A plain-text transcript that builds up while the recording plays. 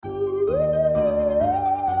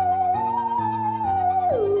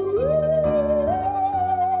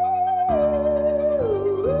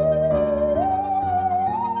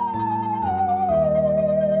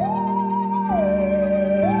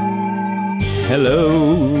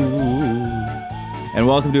Hello, and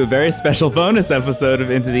welcome to a very special bonus episode of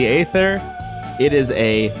Into the Aether. It is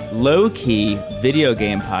a low-key video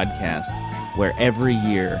game podcast where every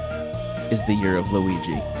year is the year of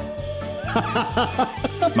Luigi.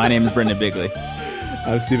 My name is Brendan Bigley.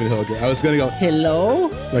 I'm Stephen Hilger. I was going to go, hello,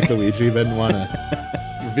 like Luigi, but didn't want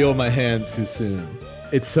to reveal my hand too soon.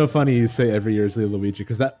 It's so funny you say every year is the Luigi,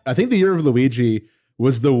 because I think the year of Luigi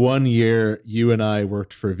was the 1 year you and I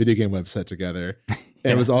worked for a video game website together.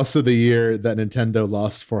 And it was also the year that Nintendo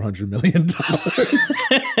lost $400 million.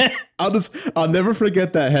 I'll never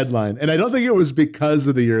forget that headline. And I don't think it was because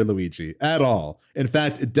of the year of Luigi at all. In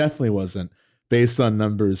fact, it definitely wasn't based on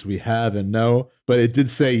numbers we have and know. But it did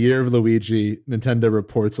say year of Luigi, Nintendo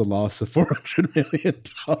reports a loss of $400 million.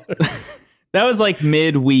 That was like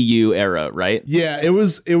mid Wii U era, right? Yeah, it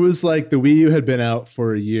was like the Wii U had been out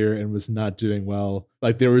for a year and was not doing well.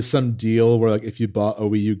 Like there was some deal where like if you bought a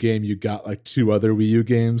Wii U game, you got like 2 other Wii U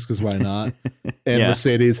games, because why not? And yeah.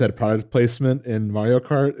 Mercedes had product placement in Mario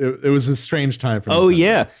Kart. It was a strange time for Nintendo. Oh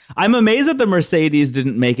yeah. I'm amazed that the Mercedes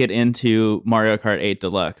didn't make it into Mario Kart 8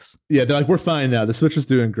 Deluxe. Yeah, they're like, we're fine now. The Switch is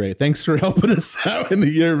doing great. Thanks for helping us out in the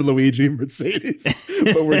year of Luigi and Mercedes.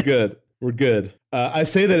 But we're good. We're good. I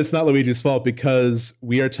say that it's not Luigi's fault because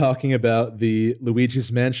we are talking about the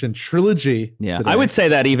Luigi's Mansion trilogy. Yeah, today. I would say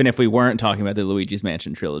that even if we weren't talking about the Luigi's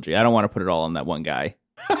Mansion trilogy. I don't want to put it all on that one guy.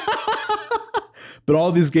 But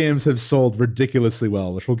all these games have sold ridiculously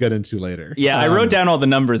well, which we'll get into later. Yeah, I wrote down all the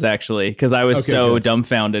numbers, actually, because I was good.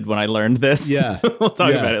 Dumbfounded when I learned this. Yeah. We'll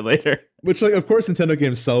talk about it later. Which, like, of course, Nintendo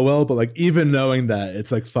games sell well, but, like, even knowing that,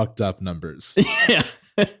 it's, like, fucked up numbers. Yeah.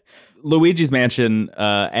 Luigi's Mansion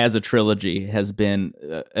as a trilogy has been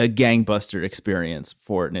a gangbuster experience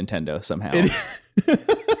for Nintendo somehow.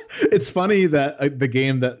 It's funny that the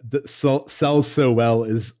game that sells so well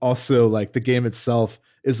is also like the game itself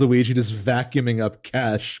is Luigi just vacuuming up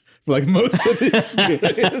cash for like most of the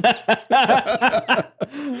experience.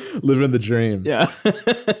 Living the dream. Yeah.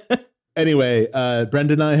 Anyway,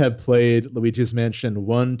 Brendan and I have played Luigi's Mansion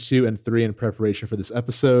 1, 2, and 3 in preparation for this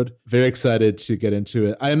episode. Very excited to get into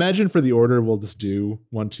it. I imagine for the order, we'll just do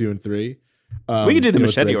 1, 2, and 3. We can do the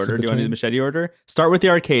machete order. Do you want to do the machete order? Start with the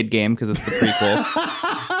arcade game because it's the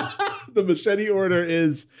prequel. The machete order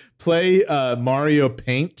is play Mario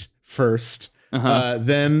Paint first,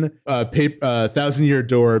 then 1,000 Year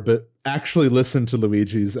Door, but actually listen to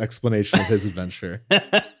Luigi's explanation of his adventure.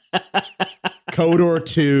 Kodor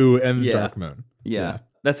 2 and Dark Moon. Yeah.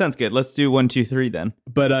 That sounds good. Let's do 1, 2, 3 then.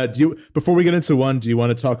 But before we get into 1, do you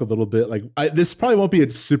want to talk a little bit? Like, this probably won't be a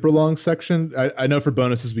super long section. I know for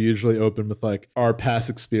bonuses we usually open with like our past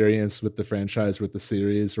experience with the franchise, with the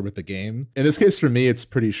series, or with the game. In this case, for me, it's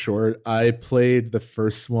pretty short. I played the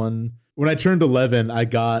first one when I turned 11. I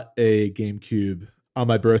got a GameCube on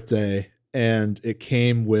my birthday, and it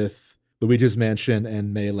came with Luigi's Mansion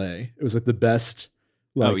and Melee. It was like the best.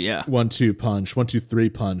 Like 1-2 punch,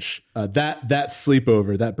 1-2-3 punch. That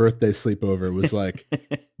sleepover, that birthday sleepover was like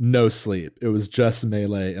no sleep. It was just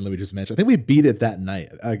Melee and Luigi's Mansion. I think we beat it that night.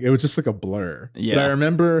 It was just like a blur. Yeah. But I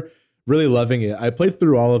remember really loving it. I played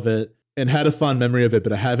through all of it and had a fond memory of it,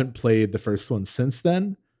 but I haven't played the first one since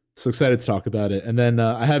then. So excited to talk about it. And then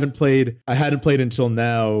I hadn't played until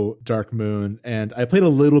now Dark Moon, and I played a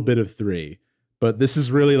little bit of 3. But this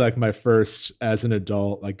is really like my first as an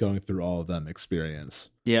adult, like going through all of them experience.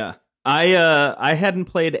 Yeah. I hadn't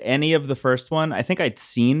played any of the first one. I think I'd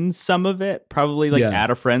seen some of it, probably like at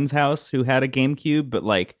a friend's house who had a GameCube, but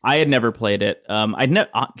like I had never played it.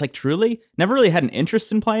 I'd truly never really had an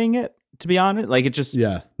interest in playing it, to be honest. Like it just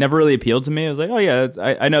never really appealed to me. I was like, oh yeah,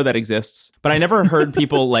 I know that exists, but I never heard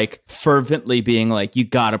people like fervently being like, you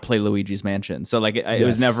gotta play Luigi's Mansion. So like it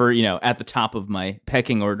was never, at the top of my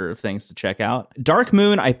pecking order of things to check out. Dark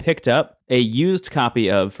Moon, I picked up a used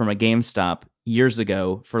copy of from a GameStop years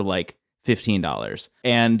ago for like $15,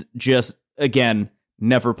 and just again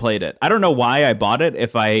never played it. I don't know why I bought it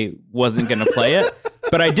if I wasn't gonna play it.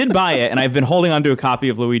 But I did buy it, and I've been holding on to a copy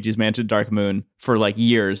of Luigi's Mansion Dark Moon for like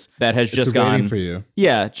years. That has just gone waiting for you.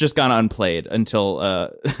 Yeah, just gone unplayed until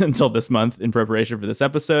this month in preparation for this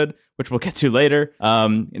episode, which we'll get to later.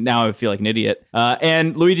 Now I feel like an idiot.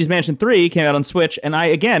 And Luigi's Mansion 3 came out on Switch, and I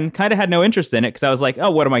again kind of had no interest in it because I was like,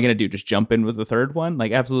 oh, what am I going to do? Just jump in with the third one?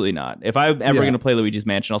 Like, absolutely not. If I'm ever going to play Luigi's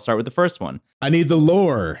Mansion, I'll start with the first one. I need the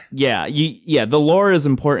lore. Yeah, the lore is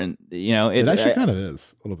important. It actually kind of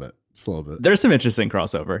is a little bit. Just a little bit. There's some interesting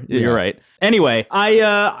crossover. You're right. Anyway,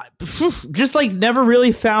 I just like never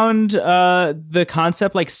really found the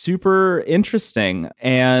concept like super interesting.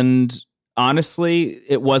 And honestly,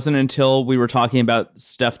 it wasn't until we were talking about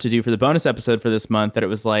stuff to do for the bonus episode for this month that it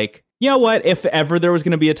was like, you know what? If ever there was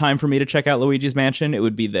going to be a time for me to check out Luigi's Mansion, it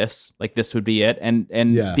would be this. Like, this would be it. And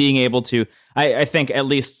being able to, I think at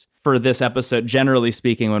least for this episode, generally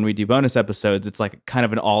speaking, when we do bonus episodes, it's like kind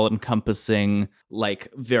of an all-encompassing, like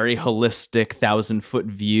very holistic 1,000-foot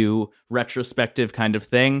view, retrospective kind of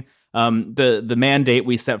thing. The mandate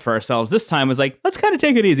we set for ourselves this time was like, let's kind of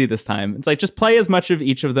take it easy this time. It's like, just play as much of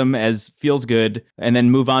each of them as feels good and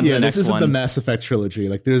then move on to the next one. This isn't the Mass Effect trilogy.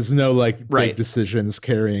 Like, there's no like big decisions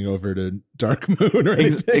carrying over to Dark Moon or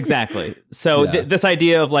anything. Exactly. So this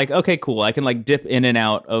idea of like, okay, cool, I can like dip in and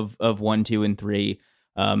out of 1, 2, and 3.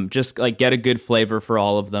 Just like get a good flavor for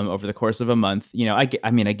all of them over the course of a month. You know,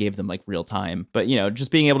 I mean, I gave them like real time, but you know,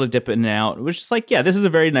 just being able to dip in and out, it was just like, yeah, this is a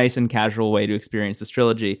very nice and casual way to experience this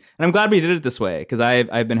trilogy. And I'm glad we did it this way because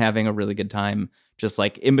I've been having a really good time just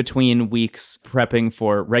like in between weeks prepping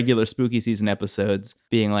for regular spooky season episodes,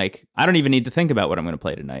 being like, I don't even need to think about what I'm going to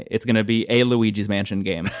play tonight. It's going to be a Luigi's Mansion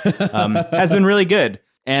game. Has been really good.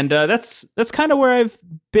 And that's kind of where I've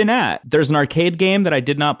been at. There's an arcade game that I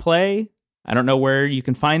did not play. I don't know where you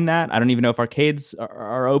can find that. I don't even know if arcades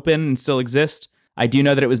are open and still exist. I do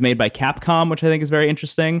know that it was made by Capcom, which I think is very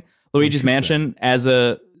interesting. Luigi's Mansion as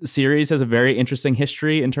a series has a very interesting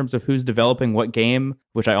history in terms of who's developing what game,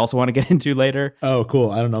 which I also want to get into later. Oh, cool.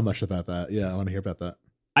 I don't know much about that. Yeah, I want to hear about that.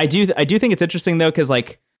 I do think it's interesting, though, because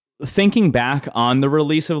like thinking back on the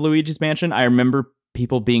release of Luigi's Mansion, I remember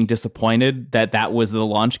people being disappointed that was the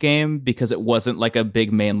launch game because it wasn't like a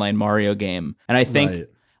big mainline Mario game. And I think... Right.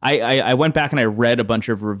 I went back and I read a bunch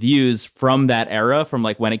of reviews from that era, from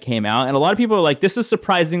like when it came out. And a lot of people are like, this is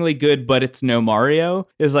surprisingly good, but it's no Mario.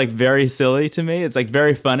 It's like very silly to me. It's like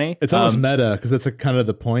very funny. It's almost meta because that's like kind of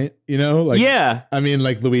the point, you know? Like, yeah. I mean,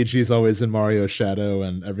 like Luigi's always in Mario's shadow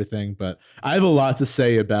and everything. But I have a lot to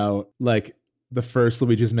say about like the first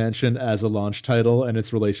Luigi's Mansion as a launch title and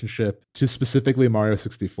its relationship to specifically Mario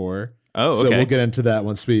 64. Oh, okay. So we'll get into that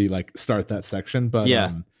once we like start that section. But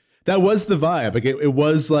yeah. That was the vibe. Like it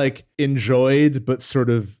was like enjoyed, but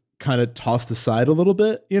sort of kind of tossed aside a little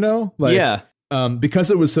bit, you know? Like, yeah.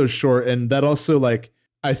 Because it was so short. And that also like,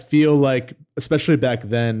 I feel like, especially back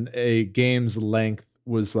then, a game's length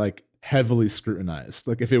was like heavily scrutinized.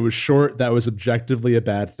 Like if it was short, that was objectively a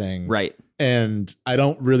bad thing. Right. And I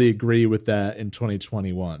don't really agree with that in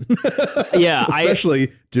 2021. Yeah.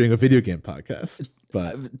 Especially doing a video game podcast.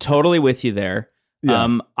 But totally with you there.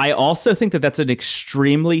 Yeah. I also think that that's an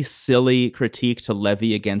extremely silly critique to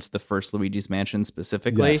levy against the first Luigi's Mansion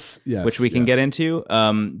specifically, which we can get into.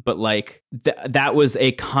 But like that was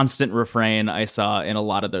a constant refrain I saw in a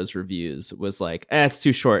lot of those reviews was like, it's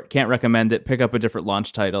too short. Can't recommend it. Pick up a different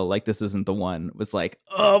launch title. Like this isn't the one. It was like,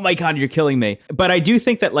 oh my God, you're killing me. But I do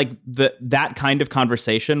think that like that kind of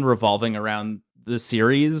conversation revolving around the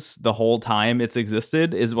series the whole time it's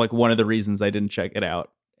existed is like one of the reasons I didn't check it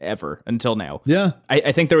out ever until now. Yeah.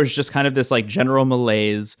 I think there was just kind of this like general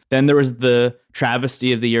malaise. Then there was the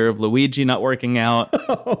travesty of the year of Luigi not working out.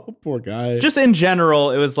 Oh, poor guy. Just in general,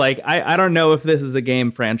 it was like, I don't know if this is a game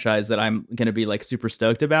franchise that I'm going to be like super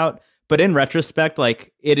stoked about. But in retrospect,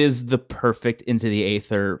 like it is the perfect Into the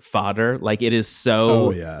Aether fodder. Like it is so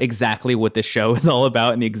exactly what this show is all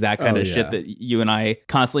about and the exact kind of shit that you and I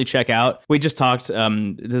constantly check out. We just talked,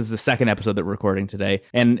 this is the second episode that we're recording today.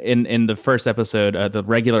 And in the first episode, the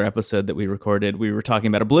regular episode that we recorded, we were talking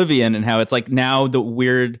about Oblivion and how it's like now the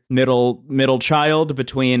weird middle child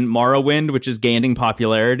between Morrowind, which is gaining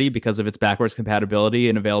popularity because of its backwards compatibility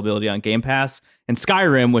and availability on Game Pass, and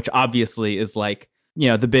Skyrim, which obviously is like, you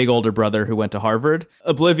know, the big older brother who went to Harvard.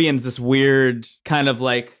 Oblivion's this weird kind of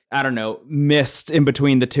like, I don't know, mist in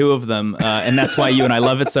between the two of them. And that's why you and I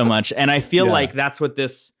love it so much. And I feel like that's what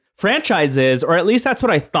this franchise is, or at least that's what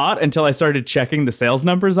I thought until I started checking the sales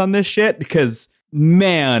numbers on this shit. Because,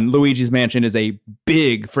 man, Luigi's Mansion is a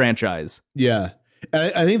big franchise. Yeah.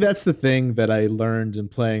 And I think that's the thing that I learned in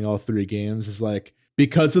playing all three games is like,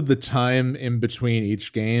 because of the time in between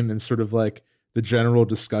each game and sort of like the general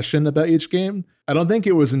discussion about each game, I don't think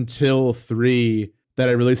it was until 3 that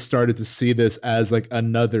I really started to see this as like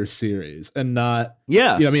another series and not, you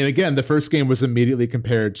know, I mean, again, the first game was immediately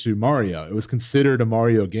compared to Mario. It was considered a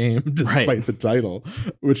Mario game despite the title,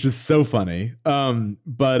 which is so funny.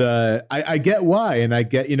 But I get why. And I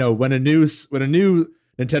get, you know, when a new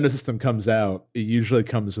Nintendo system comes out, it usually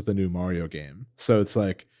comes with a new Mario game. So it's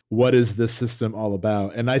like, what is this system all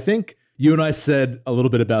about? And I think you and I said a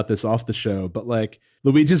little bit about this off the show, but like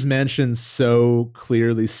Luigi's Mansion so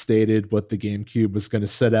clearly stated what the GameCube was going to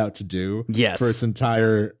set out to do for its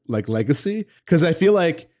entire like legacy. Because I feel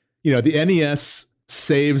like, you know, the NES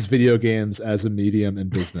saves video games as a medium in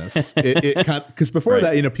business. Because before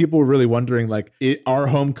that, you know, people were really wondering, like, are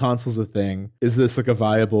home consoles a thing? Is this like a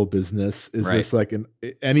viable business? Is this like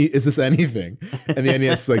is this anything? And the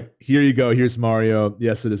NES is like, here you go, here's Mario.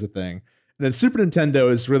 Yes, it is a thing. And then Super Nintendo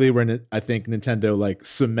is really where I think Nintendo like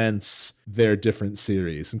cements their different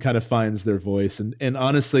series and kind of finds their voice. And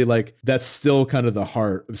honestly, like that's still kind of the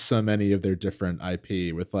heart of so many of their different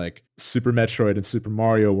IP with like Super Metroid and Super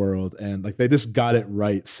Mario World. And like they just got it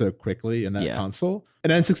right so quickly in that console.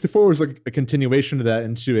 And N64 was like a continuation of that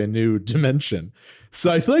into a new dimension.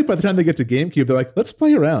 So I feel like by the time they get to GameCube, they're like, let's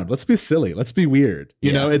play around. Let's be silly. Let's be weird.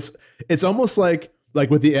 You know, it's almost like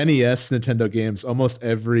with the NES Nintendo games, almost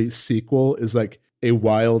every sequel is like a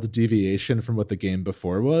wild deviation from what the game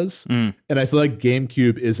before was. And I feel like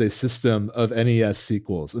GameCube is a system of NES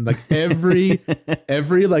sequels. And like every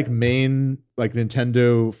like main like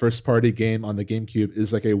Nintendo first party game on the GameCube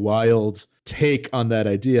is like a wild take on that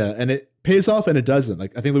idea. And it pays off and it doesn't.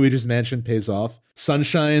 Like I think Luigi's Mansion pays off.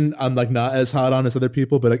 Sunshine, I'm like not as hot on as other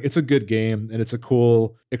people, but like it's a good game and it's a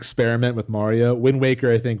cool experiment with Mario. Wind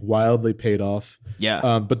Waker, I think, wildly paid off.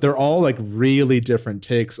 Yeah. But they're all like really different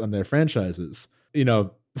takes on their franchises. You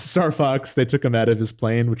know, Star Fox, they took him out of his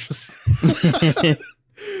plane, which was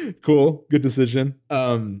cool. Good decision.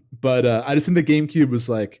 But I just think the GameCube was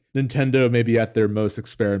like Nintendo maybe at their most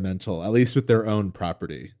experimental, at least with their own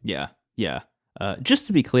property. Yeah. Yeah. Just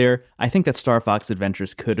to be clear, I think that Star Fox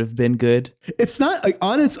Adventures could have been good. It's not like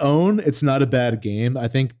on its own, it's not a bad game. I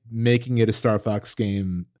think making it a Star Fox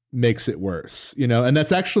game makes it worse, you know? And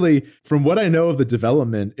that's actually, from what I know of the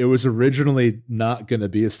development, it was originally not going to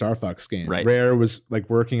be a Star Fox game. Right. Rare was like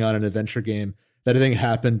working on an adventure game that I think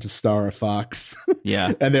happened to star a fox.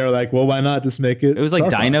 Yeah. And they were like, well, why not just make it? It was like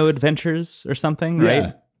Star Dino Fox? Adventures or something,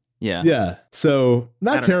 right? Yeah. Yeah. So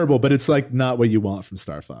not terrible, but it's like not what you want from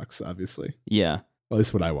Star Fox, obviously. Yeah. At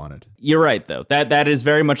least what I wanted. You're right, though. That is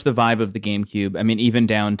very much the vibe of the GameCube. I mean, even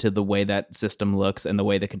down to the way that system looks and the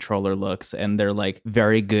way the controller looks, and their like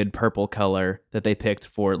very good purple color that they picked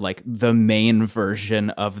for like the main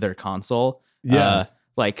version of their console. Yeah.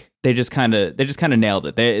 Like they just kind of nailed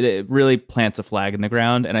it. It really plants a flag in the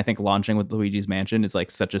ground, and I think launching with Luigi's Mansion is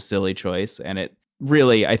like such a silly choice, and it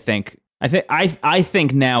really, I think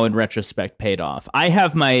now in retrospect paid off. I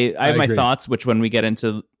have my thoughts, which when we get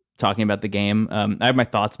into talking about the game, I have my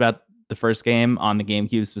thoughts about the first game on the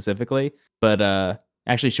GameCube specifically. But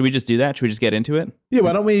actually, should we just do that? Should we just get into it? Yeah,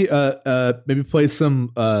 why don't we maybe play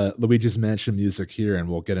some Luigi's Mansion music here, and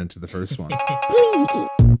we'll get into the first one.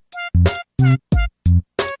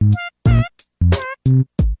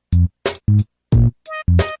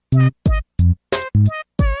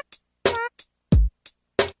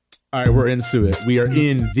 All right, we're into it. We are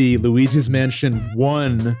in the Luigi's Mansion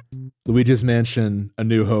 1, Luigi's Mansion, A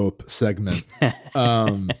New Hope segment.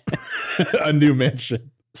 A new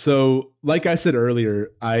mansion. So, like I said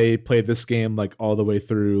earlier, I played this game like all the way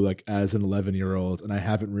through like as an 11-year-old, and I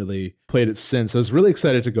haven't really played it since. I was really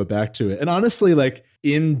excited to go back to it. And honestly, like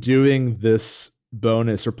in doing this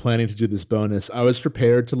bonus or planning to do this bonus, I was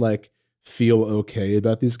prepared to like feel okay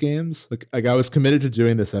about these games. Like I was committed to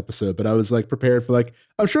doing this episode, but I was like prepared for like,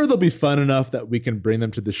 I'm sure they'll be fun enough that we can bring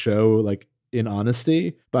them to the show like in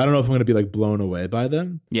honesty, but I don't know if I'm going to be like blown away by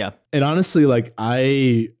them. Yeah. And honestly, like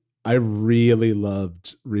I really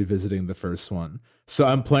loved revisiting the first one. So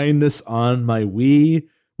I'm playing this on my Wii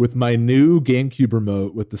with my new GameCube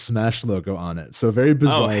remote with the Smash logo on it. So a very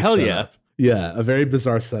bizarre hell setup. yeah. Yeah, a very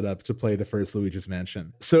bizarre setup to play the first Luigi's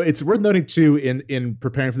Mansion. So it's worth noting too, in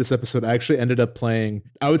preparing for this episode, I actually ended up playing,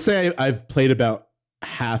 I would say I've played about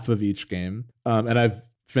half of each game. And I've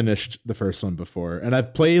finished the first one before. And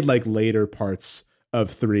I've played like later parts of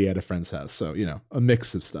 3 at a friend's house. So, you know, a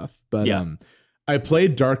mix of stuff. But I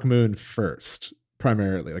played Dark Moon first,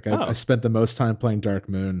 primarily. Like I spent the most time playing Dark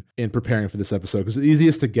Moon in preparing for this episode because the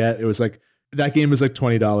easiest to get. It was like, that game was like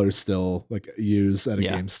 $20 still, like used at a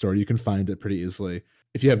game store. You can find it pretty easily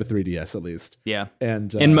if you have a 3DS at least. Yeah.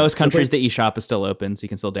 And in most countries, the eShop is still open, so you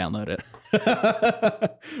can still download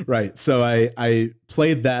it. Right. So I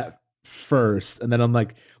played that first, and then I'm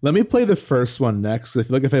like, let me play the first one next. I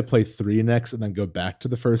feel like if I play 3 next and then go back to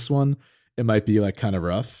the first one, it might be like kind of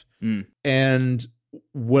rough. And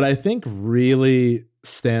what I think really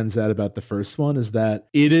stands out about the first one is that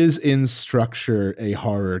it is in structure a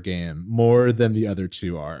horror game more than the other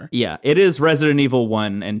 2 are. Yeah, it is Resident Evil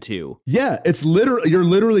 1 and 2. Yeah, it's you're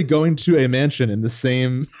literally going to a mansion in the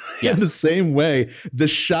same in the same way.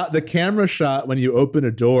 The camera shot when you open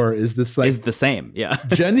a door is this like is the same. Yeah.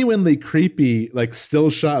 Genuinely creepy like still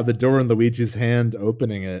shot of the door and Luigi's hand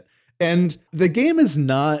opening it. And the game is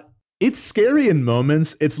not It's scary in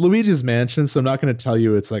moments. It's Luigi's Mansion, so I'm not going to tell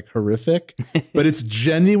you it's like horrific, but it's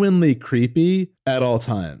genuinely creepy at all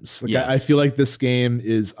times. Like, I feel like this game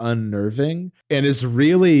is unnerving and is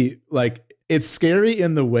really like, it's scary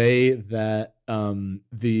in the way that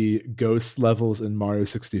the ghost levels in Mario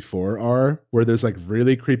 64 are, where there's like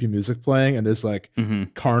really creepy music playing and there's like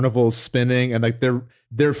carnivals spinning and like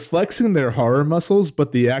they're flexing their horror muscles,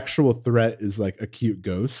 but the actual threat is like a cute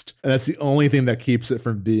ghost. And that's the only thing that keeps it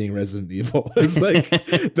from being Resident Evil. It's like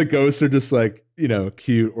the ghosts are just like, you know,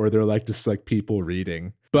 cute, or they're like just like people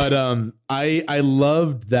reading. But I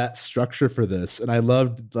loved that structure for this, and I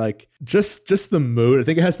loved like just the mood. I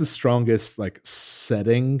think it has the strongest like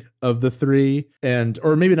setting of the three,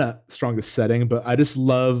 or maybe not strongest setting, but I just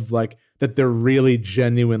love like that they're really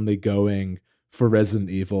genuinely going for Resident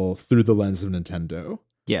Evil through the lens of Nintendo.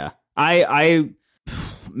 Yeah,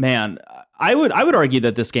 man, I would argue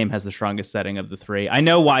that this game has the strongest setting of the three. I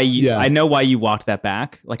know why you walked that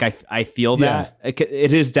back. Like I feel that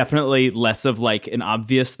it is definitely less of like an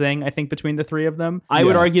obvious thing, I think, between the three of them. I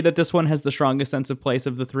would argue that this one has the strongest sense of place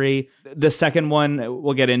of the three. The second one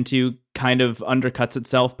we'll get into kind of undercuts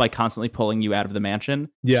itself by constantly pulling you out of the mansion.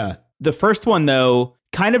 Yeah. The first one, though,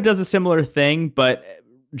 kind of does a similar thing, but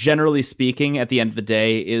generally speaking, at the end of the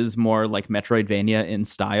day, is more like Metroidvania in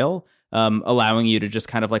style. Allowing you to just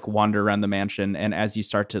kind of like wander around the mansion. And as you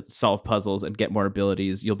start to solve puzzles and get more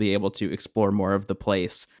abilities, you'll be able to explore more of the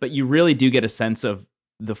place. But you really do get a sense of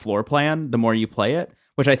the floor plan the more you play it,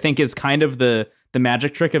 which I think is kind of the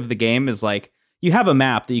magic trick of the game. Is like, you have a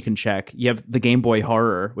map that you can check. You have the Game Boy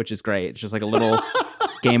Horror, which is great. It's just like a little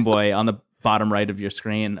Game Boy on the bottom right of your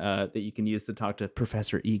screen that you can use to talk to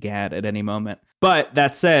Professor Egad at any moment. But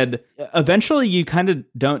that said, eventually you kind of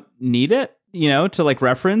don't need it, you know, to like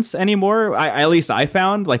reference anymore. At least I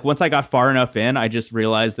found, like, once I got far enough in, I just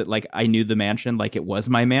realized that like I knew the mansion like it was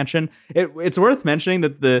my mansion. It's worth mentioning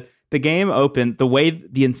that the game opens, the way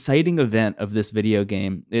the inciting event of this video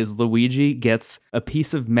game is Luigi gets a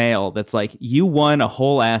piece of mail that's like, you won a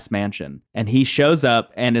whole ass mansion. And he shows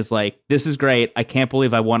up and is like, this is great. I can't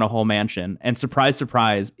believe I won a whole mansion. And surprise,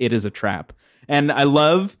 surprise, it is a trap. And I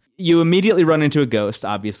love, you immediately run into a ghost,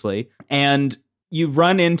 obviously. And you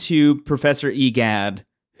run into Professor Egad,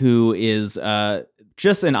 who is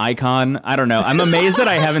just an icon. I don't know. I'm amazed that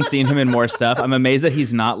I haven't seen him in more stuff. I'm amazed that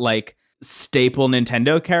he's not like staple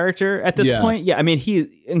Nintendo character at this point. Yeah, I mean, he's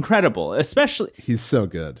incredible, especially. He's so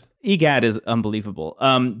good. Egad is unbelievable.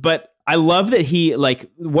 But I love that he,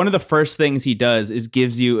 like, one of the first things he does is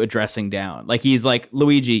gives you a dressing down. Like, he's like,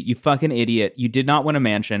 Luigi, you fucking idiot. You did not win a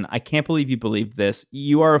mansion. I can't believe you believed this.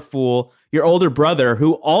 You are a fool. Your older brother,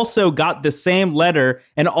 who also got the same letter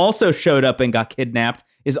and also showed up and got kidnapped,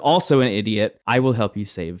 is also an idiot. I will help you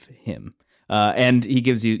save him. And he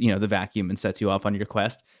gives you, you know, the vacuum and sets you off on your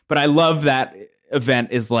quest. But I love that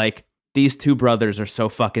event is like, these two brothers are so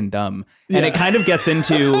fucking dumb. Yeah. And it kind of gets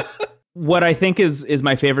into what I think is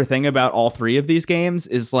my favorite thing about all three of these games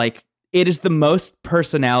is like, it is the most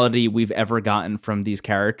personality we've ever gotten from these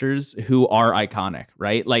characters who are iconic,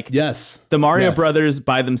 right? Like, yes, the Mario brothers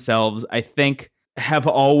by themselves, I think, have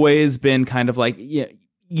always been kind of like,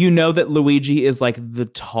 you know that Luigi is like the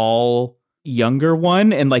tall, younger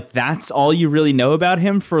one. And like, that's all you really know about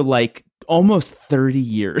him for like almost 30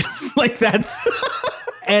 years. Like, that's...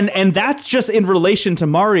 And that's just in relation to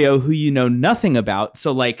Mario, who you know nothing about.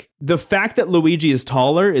 So, like, the fact that Luigi is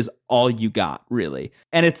taller is all you got, really.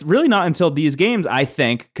 And it's really not until these games, I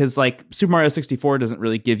think, because, like, Super Mario 64 doesn't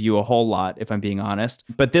really give you a whole lot, if I'm being honest.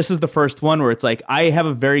 But this is the first one where it's like, I have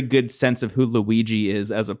a very good sense of who Luigi is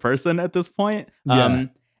as a person at this point. Yeah.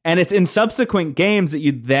 And it's in subsequent games that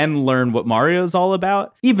you then learn what Mario is all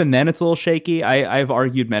about. Even then, it's a little shaky. I've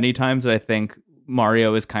argued many times that I think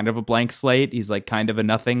Mario is kind of a blank slate. He's like kind of a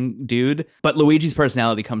nothing dude. But Luigi's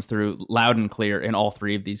personality comes through loud and clear in all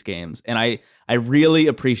three of these games. And I really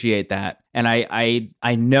appreciate that. And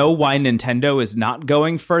I know why Nintendo is not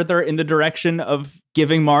going further in the direction of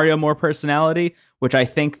giving Mario more personality, which I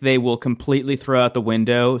think they will completely throw out the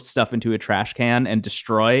window, stuff into a trash can, and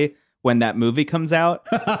destroy when that movie comes out,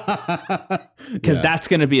 because that's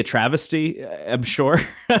going to be a travesty, I'm sure,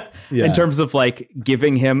 in terms of like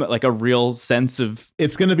giving him like a real sense of.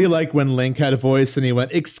 It's going to be like when Link had a voice and he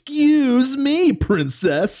went, "Excuse me,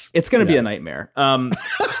 princess." It's going to be a nightmare.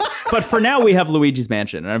 But for now, we have Luigi's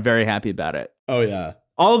Mansion, and I'm very happy about it. Oh, yeah.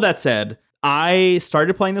 All of that said, I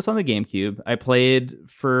started playing this on the GameCube. I played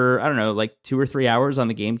for, I don't know, like 2 or 3 hours on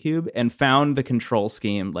the GameCube and found the control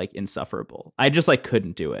scheme like insufferable. I just like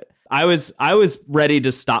couldn't do it. I was ready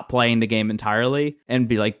to stop playing the game entirely and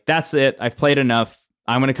be like, that's it. I've played enough.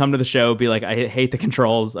 I'm going to come to the show, be like, I hate the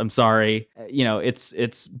controls. I'm sorry.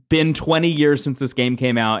 It's been 20 years since this game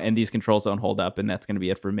came out and these controls don't hold up, and that's going to be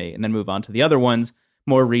it for me. And then move on to the other ones,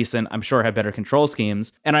 more recent, I'm sure have better control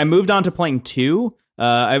schemes. And I moved on to playing 2.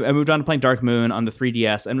 I moved on to playing Dark Moon on the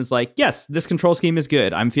 3DS and was like, yes, this control scheme is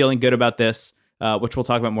good. I'm feeling good about this, which we'll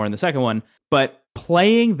talk about more in the second one. But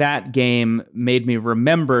playing that game made me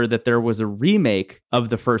remember that there was a remake of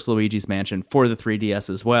the first Luigi's Mansion for the 3DS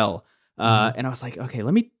as well. And I was like, okay,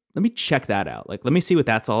 let me check that out. Like, let me see what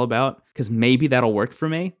that's all about, because maybe that'll work for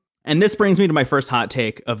me. And this brings me to my first hot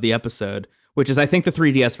take of the episode, which is I think the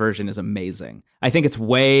 3DS version is amazing. I think it's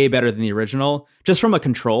way better than the original. Just from a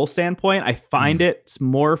control standpoint, I find it's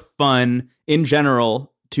more fun in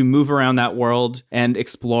general to move around that world and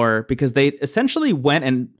explore, because they essentially went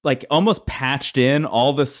and like almost patched in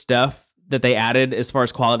all the stuff that they added as far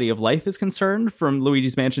as quality of life is concerned from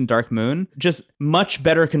Luigi's Mansion Dark Moon. Just much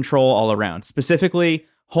better control all around. Specifically,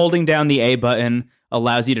 holding down the A button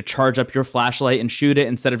allows you to charge up your flashlight and shoot it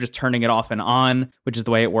instead of just turning it off and on, which is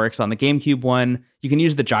the way it works on the GameCube one. You can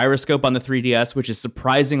use the gyroscope on the 3DS, which is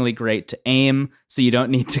surprisingly great to aim, so you don't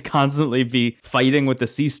need to constantly be fighting with the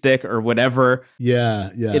C-stick or whatever.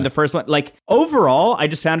 Yeah. In the first one. Like, overall, I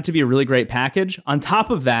just found it to be a really great package. On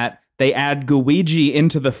top of that, they add Gooigi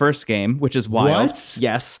into the first game, which is wild. What?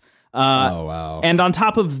 Yes. Oh, wow. And on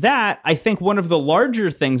top of that, I think one of the larger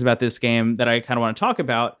things about this game that I kind of want to talk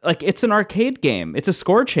about, like, it's an arcade game. It's a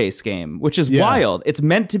score chase game, which is wild. It's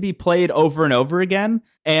meant to be played over and over again.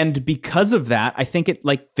 And because of that, I think it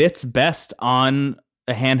like fits best on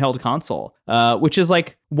a handheld console, which is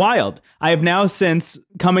like wild. I have now, since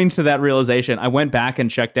coming to that realization, I went back and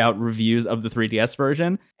checked out reviews of the 3DS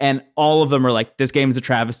version, and all of them are like, this game is a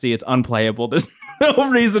travesty. It's unplayable. There's no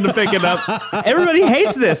reason to pick it up. Everybody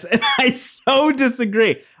hates this. And I so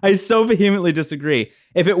disagree. I so vehemently disagree.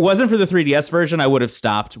 If it wasn't for the 3DS version, I would have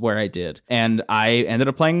stopped where I did. And I ended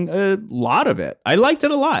up playing a lot of it. I liked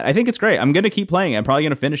it a lot. I think it's great. I'm going to keep playing it. I'm probably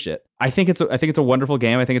going to finish it. I think it's a wonderful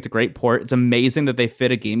game. I think it's a great port. It's amazing that they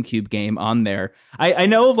fit a GameCube game on there. I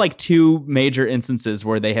know of like 2 major instances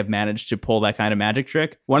where they have managed to pull that kind of magic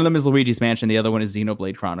trick. One of them is Luigi's Mansion. The other one is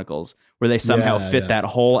Xenoblade Chronicles, where they somehow fit that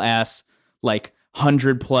whole ass like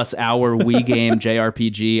 100+ hour Wii game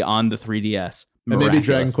JRPG on the 3DS. And maybe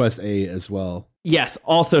Dragon Quest VIII as well. Yes,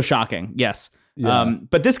 also shocking. Yes. Yeah.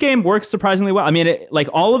 But this game works surprisingly well. I mean, like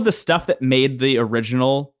all of the stuff that made the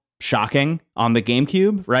original shocking on the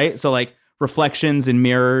GameCube, right? So like reflections and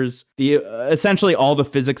mirrors, the essentially all the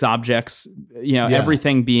physics objects,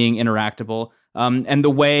 everything being interactable. And the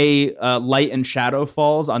way light and shadow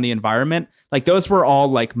falls on the environment, like those were all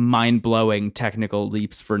like mind-blowing technical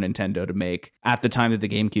leaps for Nintendo to make at the time that the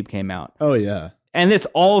GameCube came out. Oh, yeah. And it's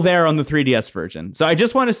all there on the 3DS version. So I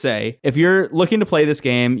just want to say, if you're looking to play this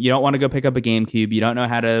game, you don't want to go pick up a GameCube, you don't know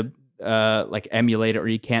how to like emulate it, or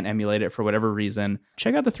you can't emulate it for whatever reason,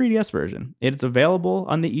 check out the 3DS version. It's available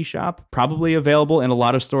on the eShop, probably available in a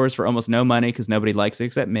lot of stores for almost no money because nobody likes it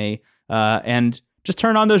except me. And just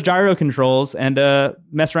turn on those gyro controls and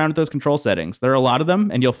mess around with those control settings. There are a lot of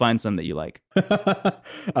them, and you'll find some that you like.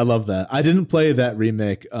 I love that. I didn't play that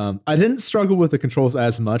remake. I didn't struggle with the controls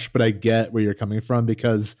as much, but I get where you're coming from,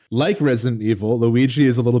 because like Resident Evil, Luigi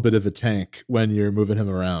is a little bit of a tank when you're moving him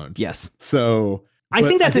around. Yes. So I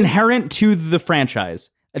think that's inherent to the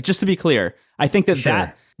franchise. Just to be clear, I think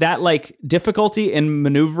that like difficulty in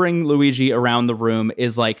maneuvering Luigi around the room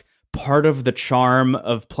is like part of the charm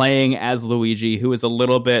of playing as Luigi, who is a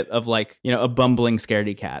little bit of like, a bumbling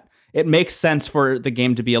scaredy cat. It makes sense for the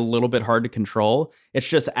game to be a little bit hard to control. It's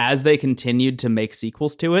just as they continued to make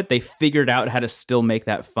sequels to it, they figured out how to still make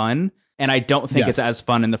that fun. And I don't think it's as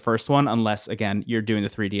fun in the first one, unless, again, you're doing the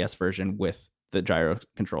 3DS version with the gyro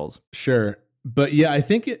controls. Sure. But yeah, I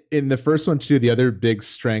think in the first one too, the other big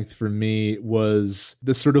strength for me was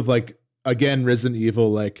this sort of like, again, Resident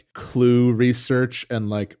Evil, like clue research and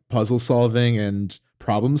like puzzle solving and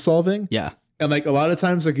problem solving. Yeah. And like a lot of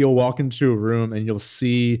times, like you'll walk into a room and you'll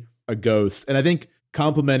see a ghost. And I think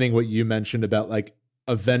complimenting what you mentioned about like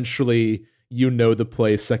eventually the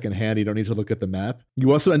place secondhand, you don't need to look at the map.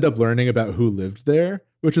 You also end up learning about who lived there,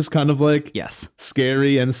 which is kind of like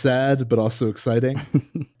scary and sad, but also exciting.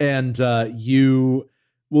 And you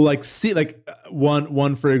will like see like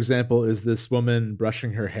one, for example, is this woman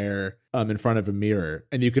brushing her hair in front of a mirror,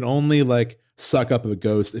 and you can only like suck up a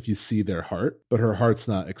ghost if you see their heart, but her heart's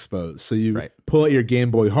not exposed. So you pull out your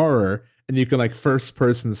Game Boy Horror, and you can like first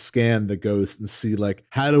person scan the ghost and see like,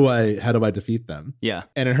 how do I defeat them? Yeah.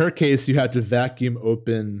 And in her case, you had to vacuum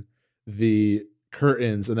open the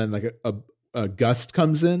curtains, and then like a gust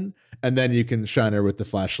comes in, and then you can shine her with the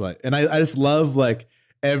flashlight. And I just love like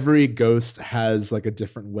every ghost has like a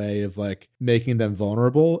different way of like making them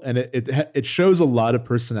vulnerable, and it shows a lot of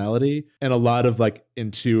personality and a lot of like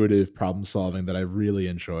intuitive problem solving that I really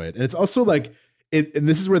enjoyed. And it's also like and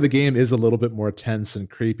this is where the game is a little bit more tense and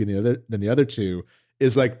creepy than the other two,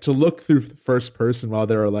 is like to look through first person while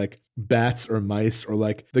there are like bats or mice or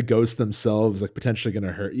like the ghosts themselves like potentially going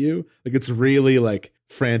to hurt you. Like it's really like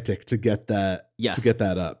frantic to get that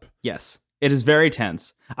up. Yes. It is very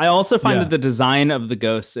tense. I also find that the design of the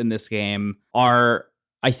ghosts in this game are,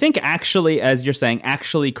 I think, actually, as you're saying,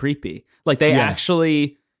 actually creepy. Like they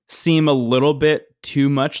actually seem a little bit too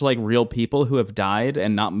much like real people who have died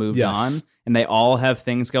and not moved on. And they all have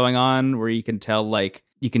things going on where you can tell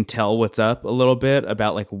what's up a little bit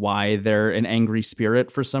about like why they're an angry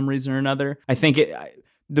spirit for some reason or another. I think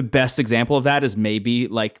the best example of that is maybe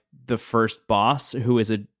like the first boss, who is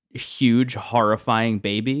a huge, horrifying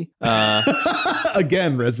baby.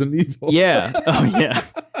 Again, Resident Evil. Yeah. Oh yeah.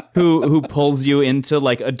 Who pulls you into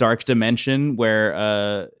like a dark dimension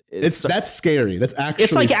where that's scary. That's actually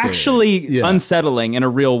it's like scary. Actually unsettling in a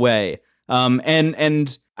real way.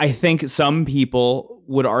 And I think some people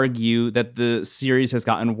would argue that the series has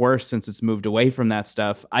gotten worse since it's moved away from that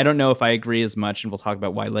stuff. I don't know if I agree as much, and we'll talk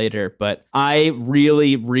about why later, but I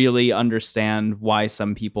really, really understand why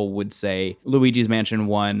some people would say Luigi's Mansion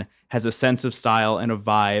 1 has a sense of style and a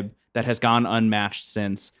vibe that has gone unmatched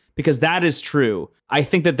since, because that is true. I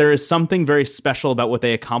think that there is something very special about what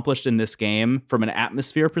they accomplished in this game from an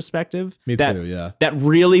atmosphere perspective. Me too, yeah. That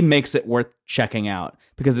really makes it worth checking out,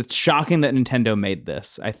 because it's shocking that Nintendo made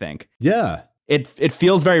this, I think. Yeah. It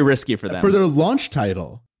feels very risky for them. For their launch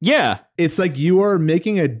title. Yeah. It's like you are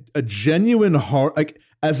making a genuine horror, like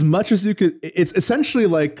as much as you could. It's essentially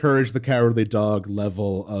like Courage the Cowardly Dog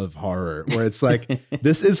level of horror, where it's like,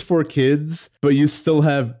 this is for kids, but you still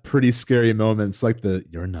have pretty scary moments like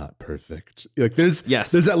you're not perfect. Like there's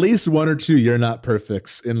at least one or two you're not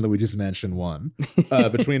perfects in Luigi's Mansion 1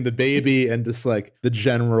 between the baby and just like the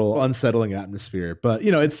general unsettling atmosphere. But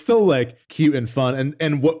you know, it's still like cute and fun.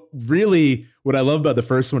 And what I love about the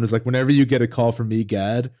first one is like whenever you get a call from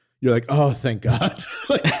Egad, you're like, oh, thank God.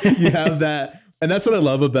 Like you have that. And that's what I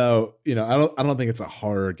love about, you know, I don't think it's a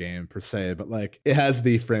horror game per se, but like it has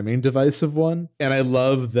the framing device of one. And I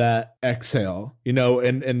love that exhale, you know,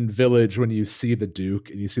 in Village, when you see the Duke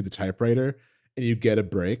and you see the typewriter and you get a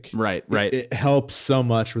break. Right. It helps so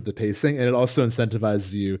much with the pacing, and it also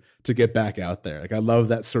incentivizes you to get back out there. Like I love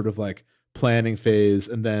that sort of like planning phase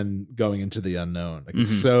and then going into the unknown. Like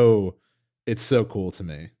it's so cool to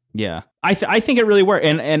me. Yeah, I think it really worked.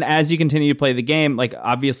 And as you continue to play the game, like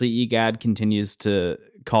obviously Egad continues to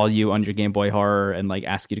call you on your Game Boy Horror and like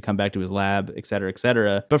ask you to come back to his lab, et cetera, et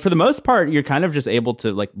cetera. But for the most part, you're kind of just able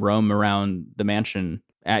to like roam around the mansion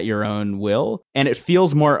at your own will. And it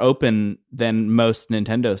feels more open than most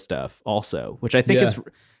Nintendo stuff also, which I think is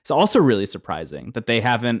also really surprising that they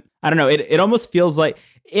haven't. I don't know. It almost feels like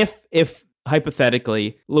if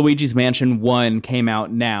hypothetically, Luigi's Mansion 1 came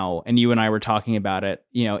out now and you and I were talking about it,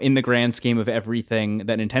 you know, in the grand scheme of everything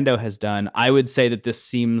that Nintendo has done, I would say that this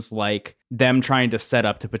seems like them trying to set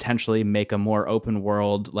up to potentially make a more open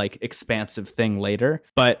world, like expansive thing later.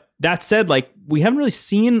 But that said, like we haven't really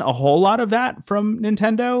seen a whole lot of that from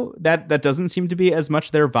Nintendo. That doesn't seem to be as much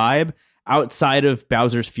their vibe, outside of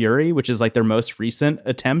Bowser's Fury, which is like their most recent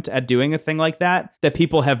attempt at doing a thing like that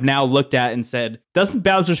people have now looked at and said, doesn't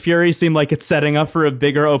Bowser's Fury seem like it's setting up for a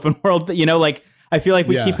bigger open world? You know, like I feel like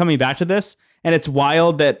we keep coming back to this, and it's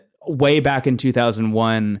wild that way back in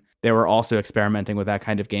 2001, they were also experimenting with that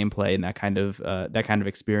kind of gameplay and that kind of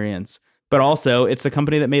experience. But also it's the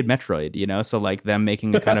company that made Metroid, you know, so like them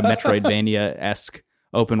making a kind of Metroidvania-esque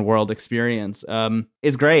open world experience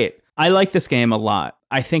is great. I like this game a lot.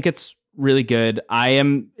 I think it's really good. I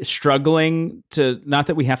am struggling to, not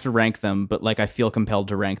that we have to rank them, but like I feel compelled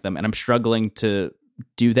to rank them, and I'm struggling to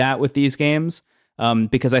do that with these games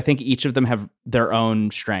because I think each of them have their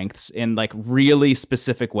own strengths in like really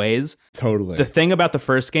specific ways. Totally. The thing about the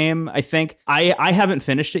first game, I think I haven't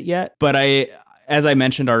finished it yet, but as I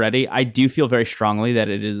mentioned already, I do feel very strongly that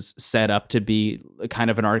it is set up to be kind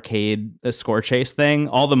of an arcade score chase thing.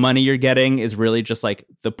 All the money you're getting is really just like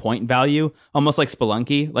the point value, almost like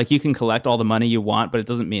Spelunky. Like you can collect all the money you want, but it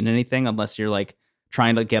doesn't mean anything unless you're like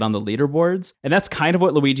trying to get on the leaderboards. And that's kind of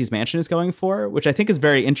what Luigi's Mansion is going for, which I think is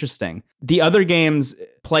very interesting. The other games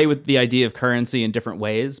play with the idea of currency in different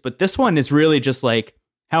ways, but this one is really just like,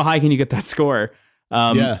 how high can you get that score?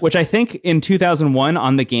 Which I think in 2001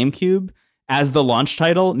 on the GameCube, as the launch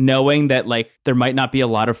title, knowing that like there might not be a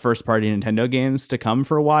lot of first party Nintendo games to come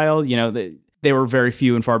for a while, you know, they were very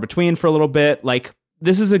few and far between for a little bit. Like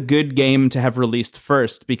this is a good game to have released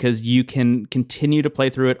first because you can continue to play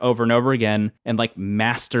through it over and over again and like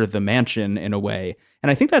master the mansion in a way. And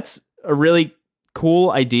I think that's a really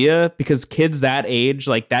cool idea because kids that age,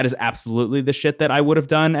 like that is absolutely the shit that I would have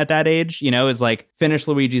done at that age, is like finish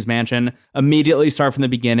Luigi's Mansion, immediately start from the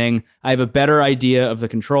beginning. I have a better idea of the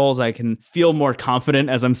controls. I can feel more confident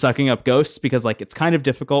as I'm sucking up ghosts because like it's kind of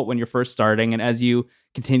difficult when you're first starting. And as you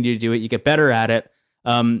continue to do it, you get better at it.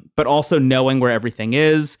 But also knowing where everything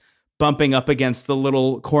is, bumping up against the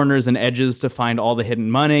little corners and edges to find all the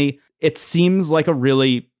hidden money. It seems like a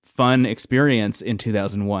really fun experience in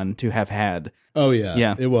 2001 to have had. Oh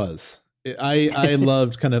yeah, it was. I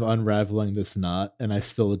loved kind of unraveling this knot, and I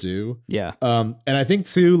still do. Yeah. And I think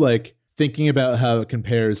too, like thinking about how it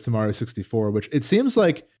compares to Mario 64, which it seems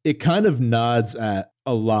like it kind of nods at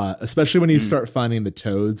a lot, especially when you start finding the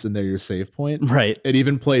toads and they're your save point. Right. It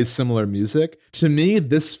even plays similar music. To me,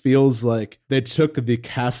 this feels like they took the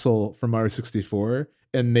castle from Mario 64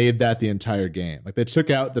 and made that the entire game. Like they took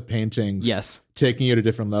out the paintings, yes, taking you to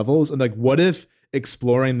different levels. And like, what if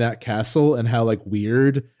exploring that castle and how like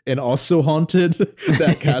weird and also haunted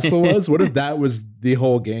that castle was? What if that was the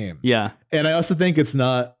whole game? Yeah. And I also think it's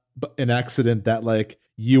not an accident that like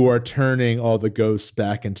you are turning all the ghosts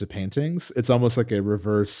back into paintings. It's almost like a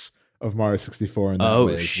reverse of Mario 64 in that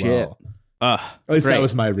way as well. At least great. That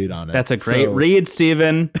was my read on it. That's a great read,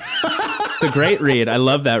 Steven. It's a great read. I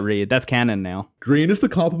love that read. That's canon now. Green is the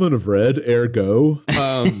complement of red, ergo.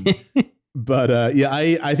 But yeah,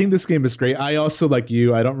 I think this game is great. I also, like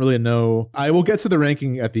you, I don't really know. I will get to the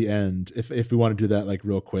ranking at the end if we want to do that like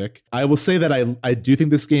real quick. I will say that I do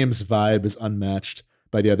think this game's vibe is unmatched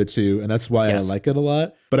by the other two, and that's why I like it a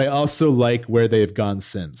lot. But I also like where they've gone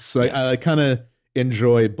since. So I kind of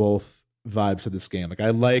enjoy both vibes of this game. Like I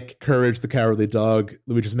like Courage the Cowardly Dog,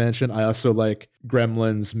 Luigi's Mansion. I also like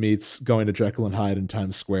Gremlins meets going to Jekyll and Hyde in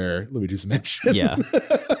Times Square, Luigi's Mansion. Yeah.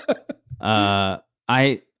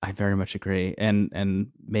 I very much agree.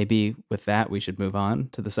 And maybe with that, we should move on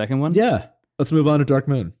to the second one. Yeah. Let's move on to Dark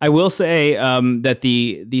Moon. I will say that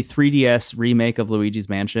the 3DS remake of Luigi's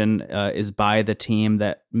Mansion is by the team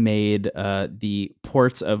that made the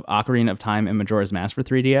ports of Ocarina of Time and Majora's Mask for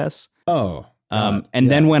 3DS. Oh.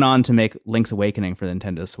 Then went on to make Link's Awakening for the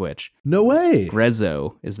Nintendo Switch. No way.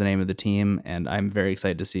 Grezzo is the name of the team, and I'm very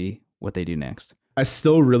excited to see what they do next. I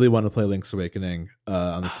still really want to play Link's Awakening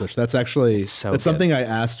on the Switch. That's actually that's something I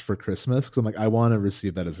asked for Christmas because I'm like, I want to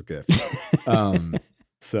receive that as a gift.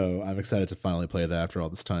 So I'm excited to finally play that after all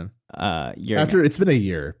this time. It's been a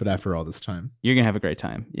year, but after all this time, you're gonna have a great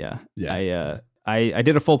time. Yeah. Yeah. I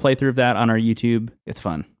did a full playthrough of that on our YouTube. It's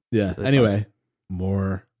fun. Yeah. Really anyway, fun.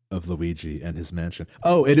 More of Luigi and his mansion.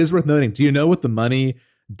 Oh, it is worth noting. Do you know what the money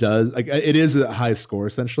does? Like, it is a high score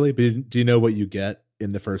essentially, but do you know what you get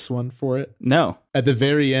in the first one for it? No. At the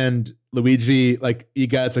very end, Luigi,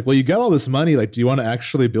 it's like, well, you got all this money. Like, do you want to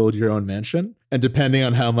actually build your own mansion? And depending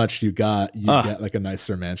on how much you get like a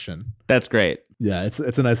nicer mansion. That's great. Yeah, it's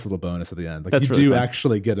a nice little bonus at the end. Like, that's you really do fun.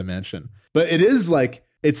 Actually get a mansion. But it is like,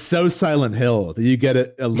 it's so Silent Hill that you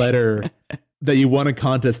get a letter that you won a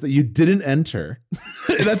contest that you didn't enter.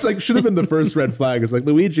 That's like, should have been the first red flag. It's like,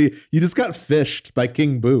 Luigi, you just got fished by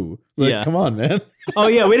King Boo. Like, come on, man. Oh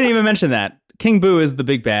yeah, we didn't even mention that. King Boo is the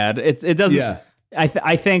big bad. It doesn't. Yeah.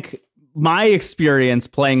 I think my experience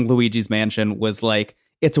playing Luigi's Mansion was like,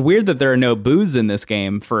 it's weird that there are no boos in this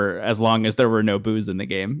game for as long as there were no boos in the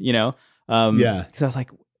game, Yeah. Because I was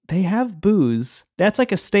like, they have boos. That's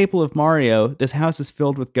like a staple of Mario. This house is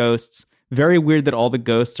filled with ghosts. Very weird that all the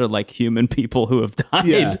ghosts are like human people who have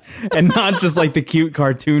died and not just like the cute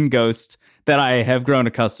cartoon ghost that I have grown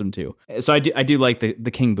accustomed to. So I do like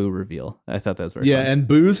the King Boo reveal. I thought that was very fun. And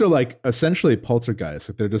boos are like essentially poltergeists.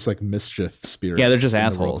 Like they're just like mischief spirits. Yeah, they're just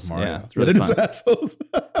assholes. Yeah, it's really they're just assholes.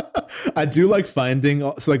 I do like finding,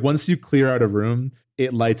 so like once you clear out a room,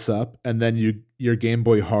 it lights up and then your Game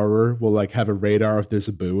Boy Horror will like have a radar if there's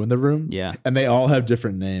a boo in the room. Yeah. And they all have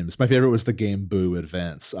different names. My favorite was the Game Boo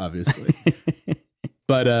Advance, obviously.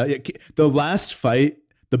 But the last fight,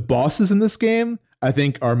 the bosses in this game, I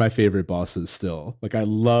think are my favorite bosses still. Like I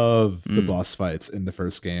love the boss fights in the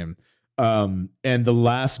first game. And the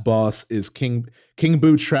last boss is King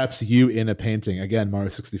Boo traps you in a painting. Again, Mario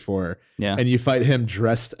 64. Yeah. And you fight him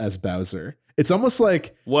dressed as Bowser. It's almost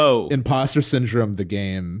like Imposter Syndrome, the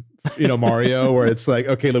game, Mario, where it's like,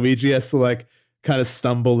 okay, Luigi has to like kind of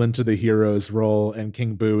stumble into the hero's role and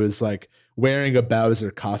King Boo is like wearing a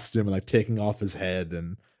Bowser costume and like taking off his head,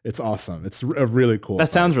 and it's awesome. It's a really cool That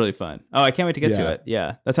sounds really fun. Oh, I can't wait to get to it.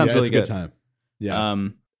 Yeah, that sounds really good. It's a good time.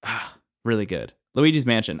 Yeah. Really good. Luigi's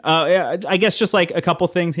Mansion. I guess just like a couple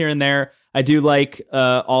things here and there. I do like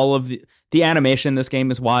all of The animation in this game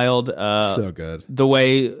is wild. So good. The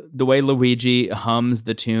way Luigi hums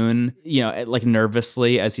the tune, like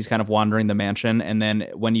nervously as he's kind of wandering the mansion, and then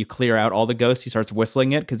when you clear out all the ghosts, he starts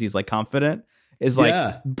whistling it because he's like confident. Is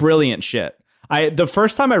like brilliant shit. The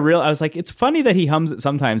first time I was like, it's funny that he hums it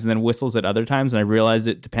sometimes and then whistles it other times, and I realized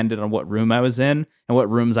it depended on what room I was in and what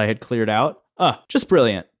rooms I had cleared out. Just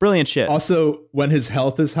brilliant shit. Also, when his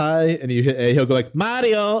health is high and you hit A, he'll go like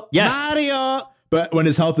Mario, Mario. But when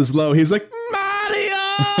his health is low, he's like Mario.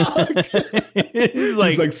 he's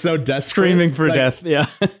like so desperate, screaming for death. Yeah,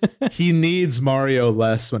 he needs Mario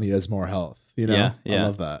less when he has more health. Yeah. I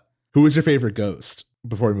love that. Who was your favorite ghost?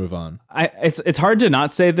 Before we move on, it's hard to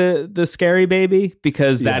not say the scary baby,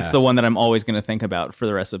 because that's the one that I'm always going to think about for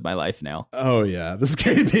the rest of my life now. Oh yeah, the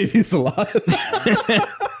scary baby's a lot.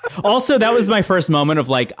 Also, that was my first moment of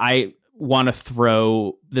like, I want to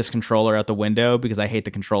throw this controller out the window because I hate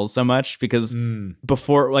the controls so much. Because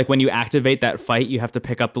before, like when you activate that fight, you have to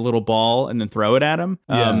pick up the little ball and then throw it at him.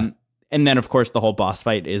 And then, of course, the whole boss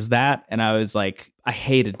fight is that. And I was like, I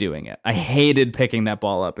hated doing it. I hated picking that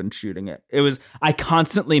ball up and shooting it. I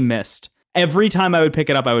constantly missed. Every time I would pick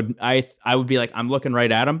it up, I would be like, I'm looking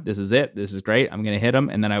right at him. This is it. This is great. I'm going to hit him.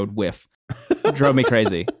 And then I would whiff. It drove me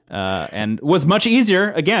crazy. And was much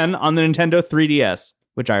easier, again, on the Nintendo 3DS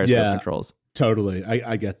with gyroscope controls. Totally.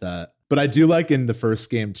 I get that. But I do like in the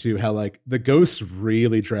first game, too, how like the ghosts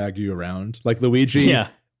really drag you around. Like Luigi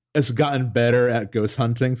has gotten better at ghost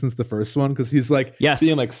hunting since the first one, because he's like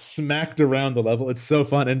being like smacked around the level. It's so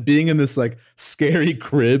fun. And being in this like scary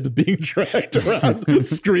crib, being dragged around,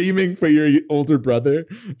 screaming for your older brother.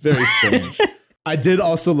 Very strange. I did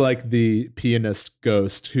also like the pianist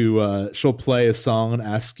ghost who she'll play a song and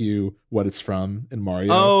ask you what it's from in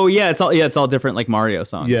Mario. Oh yeah, it's all different like Mario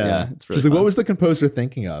songs. Yeah, it's really She's like, what was the composer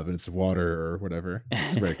thinking of? And it's water or whatever.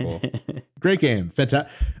 It's very cool. Great game.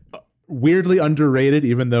 Fantastic. Weirdly underrated,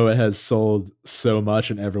 even though it has sold so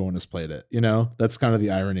much and everyone has played it. That's kind of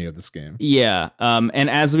the irony of this game. Yeah. And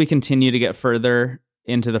as we continue to get further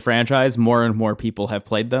into the franchise, more and more people have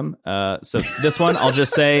played them. So this one, I'll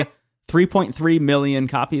just say 3.3 million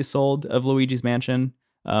copies sold of Luigi's Mansion.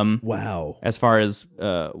 Wow. As far as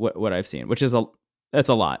what I've seen, which is that's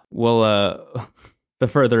a lot. We'll the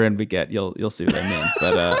further in we get, you'll see what I mean.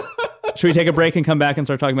 But should we take a break and come back and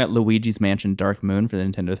start talking about Luigi's Mansion Dark Moon for the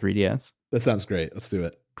Nintendo 3DS? That sounds great. Let's do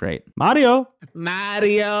it. Great. Mario.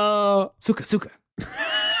 Suka.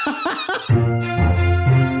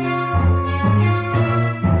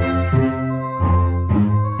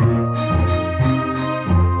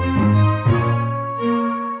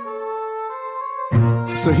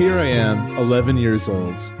 So here I am, 11 years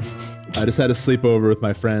old. I just had a sleepover with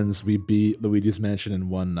my friends. We beat Luigi's Mansion in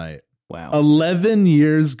one night. Wow. 11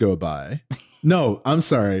 years go by. No, I'm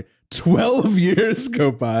sorry. 12 years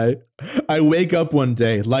go by. I wake up one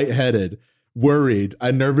day, lightheaded, worried.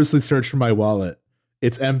 I nervously search for my wallet.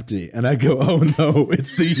 It's empty. And I go, oh no,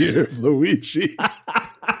 it's the year of Luigi.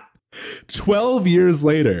 12 years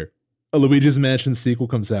later, a Luigi's Mansion sequel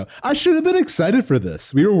comes out. I should have been excited for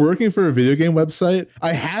this. We were working for a video game website.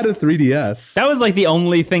 I had a 3DS. That was like the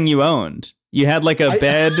only thing you owned. You had like a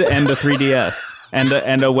bed and a 3DS and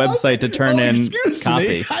a website to turn in copy.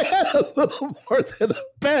 Me. I had a little more than a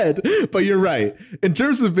bed, but you're right. In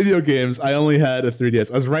terms of video games, I only had a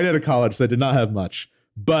 3DS. I was right out of college, so I did not have much.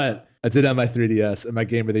 But I did have my 3DS, and my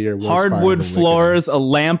game of the year was hardwood floors, a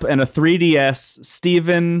lamp, and a 3DS.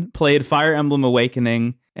 Steven played Fire Emblem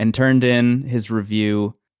Awakening and turned in his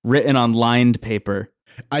review written on lined paper.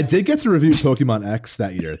 I did get to review Pokemon X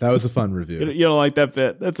that year. That was a fun review. You don't like that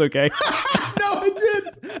bit. That's okay. No, I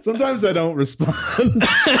did. Sometimes I don't respond.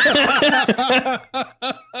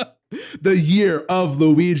 The year of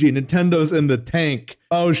Luigi. Nintendo's in the tank.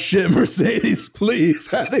 Oh shit, Mercedes, please.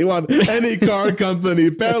 They want any car company.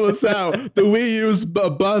 Bail us out. The Wii U's a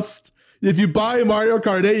bust. If you buy Mario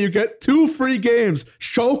Kart 8, you get 2 free games.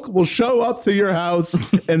 Shulk will show up to your house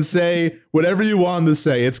and say whatever you want to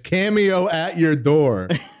say. It's Cameo at your door.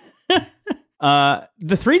 The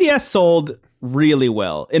 3DS sold really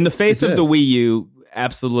well. In the face of the Wii U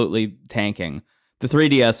absolutely tanking, the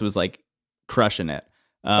 3DS was like crushing it.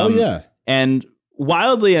 Oh, yeah. And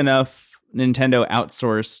wildly enough, Nintendo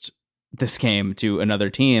outsourced this game to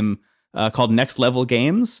another team called Next Level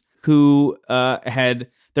Games, who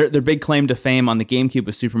had... Their big claim to fame on the GameCube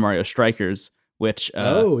was Super Mario Strikers, which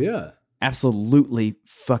absolutely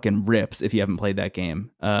fucking rips if you haven't played that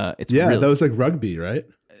game. It's that was like rugby, right?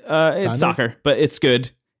 It's soccer, but it's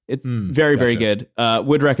good. It's very good.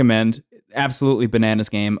 Would recommend. Absolutely bananas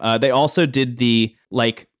game. They also did the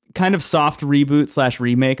like kind of soft reboot /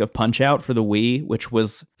 remake of Punch-Out for the Wii, which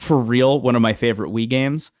was for real one of my favorite Wii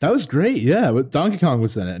games. That was great. Yeah, Donkey Kong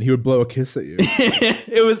was in it and he would blow a kiss at you.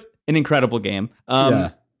 It was an incredible game.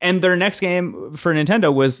 And their next game for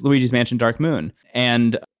Nintendo was Luigi's Mansion Dark Moon.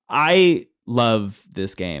 And I love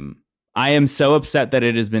this game. I am so upset that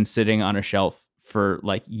it has been sitting on a shelf for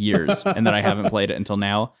like years and that I haven't played it until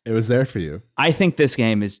now. It was there for you. I think this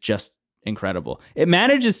game is just incredible. It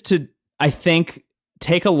manages to, I think,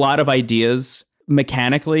 take a lot of ideas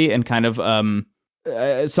mechanically and kind of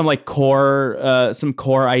some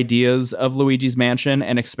core ideas of Luigi's Mansion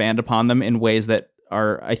and expand upon them in ways that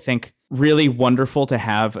are, I think, really wonderful to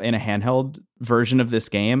have in a handheld version of this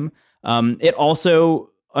game. It also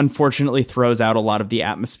unfortunately throws out a lot of the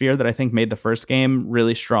atmosphere that I think made the first game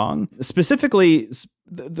really strong. Specifically,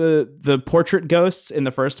 the portrait ghosts in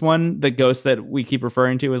the first one, the ghosts that we keep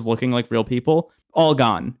referring to as looking like real people, all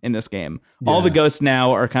gone in this game. Yeah. All the ghosts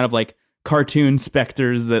now are kind of like cartoon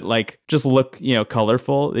specters that like just look,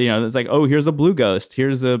 colorful. It's like, oh, here's a blue ghost.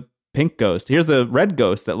 Here's a pink ghost. Here's a red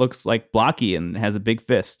ghost that looks like blocky and has a big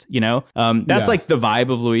fist, That's like the vibe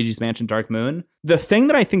of Luigi's Mansion Dark Moon. The thing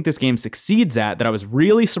that I think this game succeeds at that I was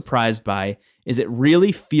really surprised by is it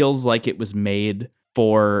really feels like it was made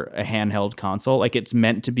for a handheld console. Like it's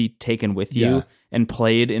meant to be taken with you and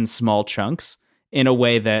played in small chunks in a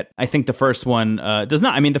way that I think the first one does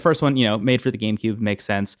not. I mean, the first one, made for the GameCube makes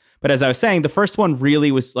sense. But as I was saying, the first one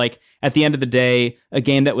really was like, at the end of the day, a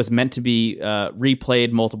game that was meant to be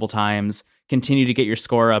replayed multiple times, continue to get your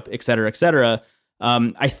score up, et cetera, et cetera.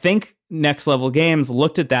 I think Next Level Games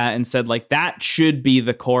looked at that and said, like, that should be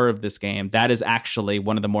the core of this game. That is actually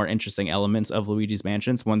one of the more interesting elements of Luigi's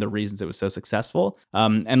Mansion. It's one of the reasons it was so successful.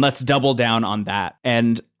 And let's double down on that.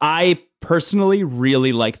 And I personally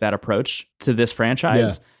really like that approach to this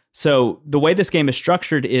franchise. Yeah. So the way this game is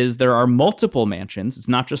structured is there are multiple mansions. It's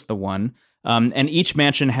not just the one. And each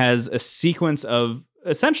mansion has a sequence of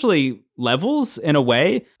essentially levels in a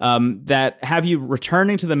way that have you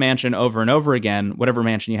returning to the mansion over and over again, whatever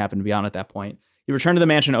mansion you happen to be on at that point. You return to the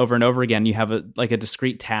mansion over and over again. You have a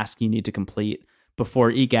discrete task you need to complete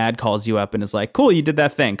before EGAD calls you up and is like, cool, you did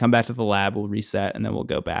that thing. Come back to the lab. We'll reset and then we'll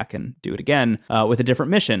go back and do it again with a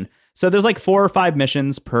different mission. So there's like 4 or 5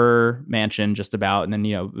 missions per mansion just about. And then,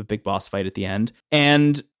 a big boss fight at the end.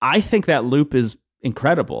 And I think that loop is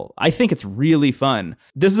incredible. I think it's really fun.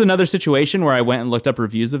 This is another situation where I went and looked up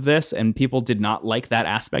reviews of this and people did not like that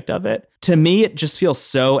aspect of it. To me, it just feels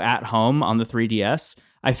so at home on the 3DS.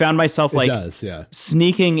 I found myself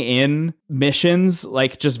sneaking in missions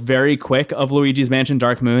like just very quick of Luigi's Mansion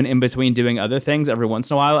Dark Moon in between doing other things. Every once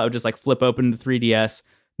in a while, I would just like flip open the 3DS,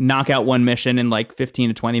 knock out one mission in like 15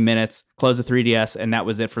 to 20 minutes, close the 3DS, and that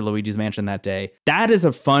was it for Luigi's Mansion that day. That is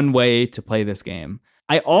a fun way to play this game.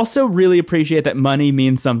 I also really appreciate that money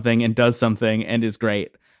means something and does something and is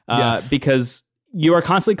great because you are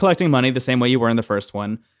constantly collecting money the same way you were in the first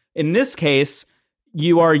one. In this case,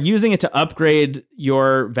 you are using it to upgrade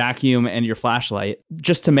your vacuum and your flashlight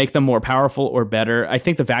just to make them more powerful or better. I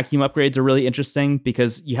think the vacuum upgrades are really interesting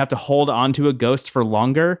because you have to hold on to a ghost for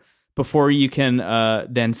longer before you can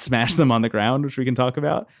then smash them on the ground, which we can talk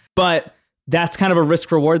about. But that's kind of a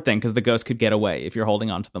risk reward thing because the ghost could get away if you're holding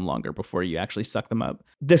on to them longer before you actually suck them up.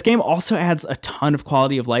 This game also adds a ton of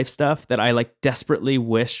quality of life stuff that I desperately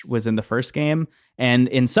wish was in the first game. And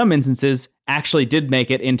in some instances actually did make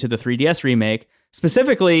it into the 3DS remake.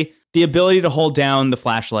 Specifically, the ability to hold down the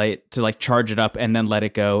flashlight to charge it up and then let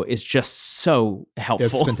it go is just so helpful.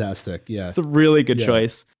 It's fantastic. Yeah. It's a really good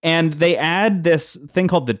choice. And they add this thing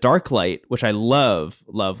called the dark light, which I love.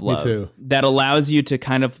 Me too. That allows you to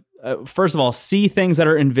kind of first of all, see things that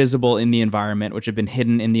are invisible in the environment, which have been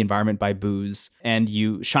hidden in the environment by booze, and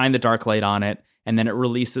you shine the dark light on it, and then it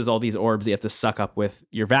releases all these orbs you have to suck up with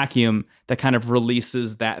your vacuum that kind of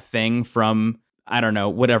releases that thing from, I don't know,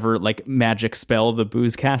 whatever magic spell the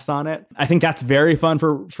booze cast on it. I think that's very fun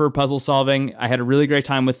for puzzle solving. I had a really great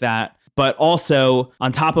time with that. But also,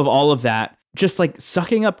 on top of all of that, just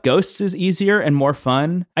sucking up ghosts is easier and more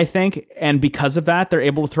fun, I think. And because of that, they're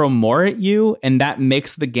able to throw more at you. And that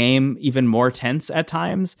makes the game even more tense at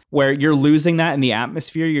times, where you're losing that in the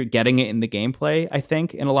atmosphere. You're getting it in the gameplay, I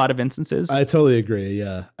think, in a lot of instances. I totally agree.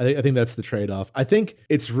 Yeah, I think that's the trade-off. I think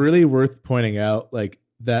it's really worth pointing out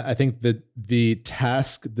that I think that the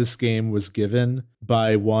task this game was given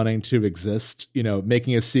by wanting to exist,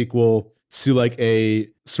 making a sequel to a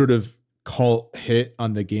sort of cult hit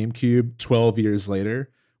on the GameCube 12 years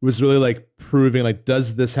later was really like proving like,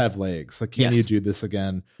 does this have legs? Like, can Yes. you do this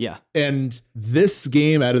again? Yeah. And this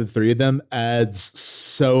game, out of the three of them, adds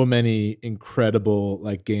so many incredible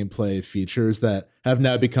like gameplay features that have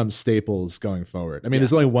now become staples going forward. I mean,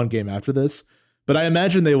 there's only one game after this, but I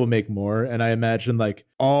imagine they will make more. And I imagine like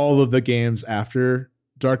all of the games after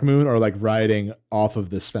Dark Moon are like riding off of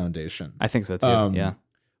this foundation. I think so too. Yeah.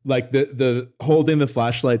 Like the holding the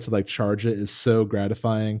flashlight to like charge it is so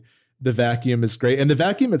gratifying. The vacuum is great. And the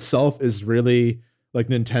vacuum itself is really like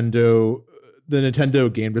the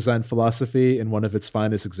Nintendo game design philosophy in one of its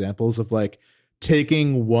finest examples of like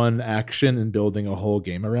taking one action and building a whole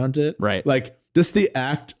game around it. Right. Like just the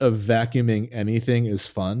act of vacuuming anything is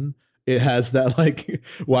fun. It has that like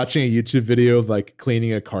watching a YouTube video of like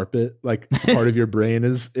cleaning a carpet, like part of your brain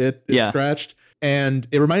is scratched. And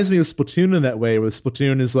it reminds me of Splatoon in that way, where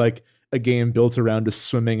Splatoon is like a game built around just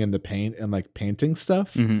swimming in the paint and like painting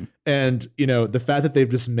stuff. Mm-hmm. And, you know, the fact that they've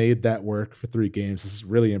just made that work for 3 games is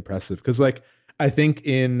really impressive. Because like, I think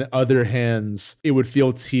in other hands, it would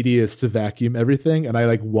feel tedious to vacuum everything. And I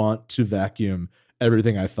like want to vacuum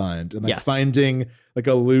everything I find. And like finding like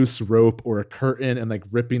a loose rope or a curtain and like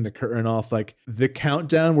ripping the curtain off, like the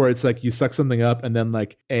countdown where it's like you suck something up and then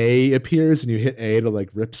like A appears and you hit A to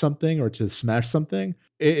like rip something or to smash something.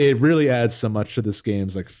 It really adds so much to this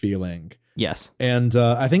game's like feeling. Yes. And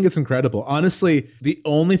I think it's incredible. Honestly, the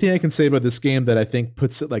only thing I can say about this game that I think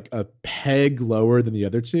puts it like a peg lower than the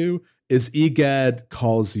other two is EGAD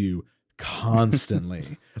calls you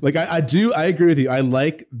constantly. Like I agree with you. I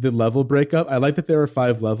like the level breakup. I like that there are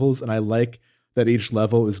 5 levels, and I like that each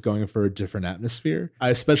level is going for a different atmosphere. I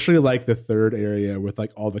especially like the third area with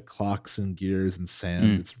like all the clocks and gears and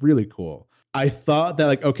sand. It's really cool. I thought that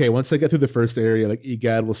like, okay, once I get through the first area, like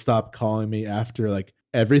EGAD will stop calling me after like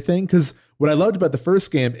everything. Because what I loved about the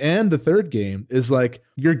first game and the third game is like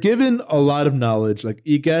you're given a lot of knowledge. Like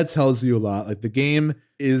EGAD tells you a lot. Like the game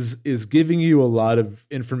is giving you a lot of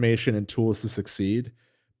information and tools to succeed,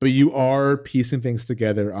 but you are piecing things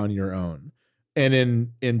together on your own. And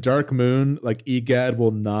in Dark Moon, like EGAD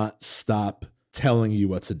will not stop telling you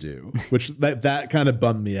what to do, which that kind of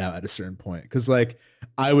bummed me out at a certain point. Cause like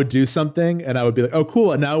I would do something and I would be like, oh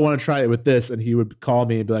cool. And now I want to try it with this. And he would call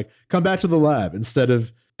me and be like, come back to the lab, instead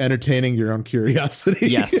of entertaining your own curiosity.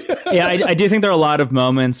 Yes. Yeah, I do think there are a lot of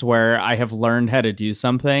moments where I have learned how to do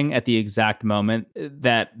something at the exact moment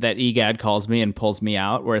that EGAD calls me and pulls me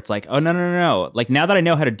out, where it's like, oh, no. Like now that I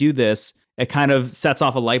know how to do this, it kind of sets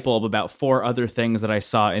off a light bulb about 4 other things that I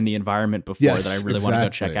saw in the environment before that I really want to go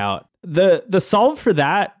check out. The solve for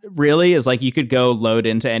that really is like you could go load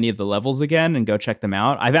into any of the levels again and go check them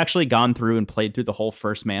out. I've actually gone through and played through the whole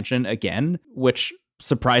first mansion again, which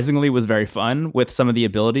surprisingly was very fun with some of the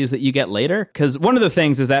abilities that you get later. Because one of the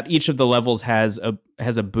things is that each of the levels has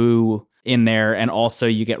a boo in there, and also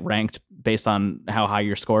you get ranked based on how high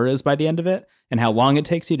your score is by the end of it and how long it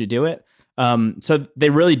takes you to do it. So they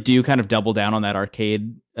really do kind of double down on that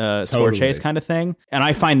arcade score chase kind of thing. And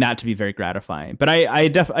I find that to be very gratifying. But I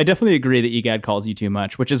definitely agree that EGAD calls you too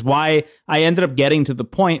much, which is why I ended up getting to the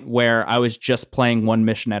point where I was just playing one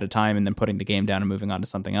mission at a time and then putting the game down and moving on to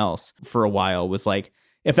something else for a while. Was like,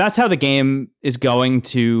 if that's how the game is going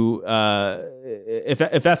to,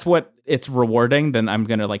 if that's what it's rewarding, then I'm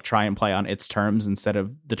going to like try and play on its terms instead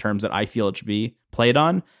of the terms that I feel it should be played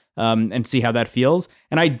on. And see how that feels.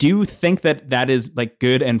 And I do think that is like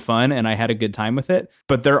good and fun, and I had a good time with it.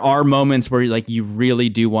 But there are moments where like you really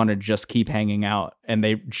do want to just keep hanging out, and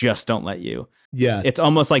they just don't let you. Yeah, it's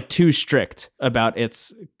almost like too strict about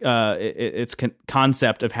its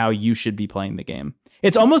concept of how you should be playing the game.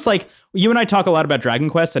 It's almost like you and I talk a lot about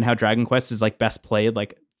Dragon Quest and how Dragon Quest is like best played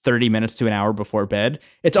like 30 minutes to an hour before bed.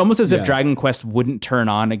 It's almost as if Dragon Quest wouldn't turn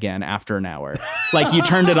on again after an hour. Like you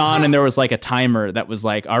turned it on and there was like a timer that was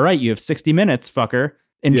like, all right, you have 60 minutes, fucker.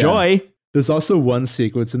 Enjoy. Yeah. There's also one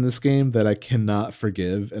sequence in this game that I cannot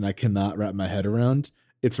forgive and I cannot wrap my head around.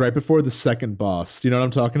 It's right before the second boss. Do you know what I'm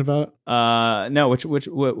talking about? No,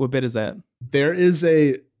 what bit is that? There is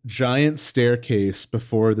a giant staircase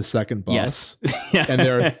before the second boss. Yes. And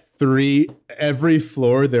there are every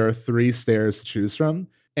floor, there are 3 stairs to choose from.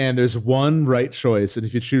 And there's one right choice. And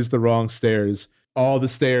if you choose the wrong stairs, all the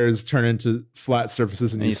stairs turn into flat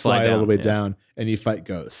surfaces and you slide all the way down and you fight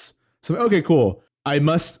ghosts. So, okay, cool. There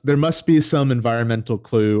must be some environmental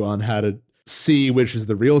clue on how to see which is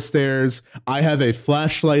the real stairs. I have a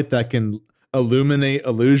flashlight that can illuminate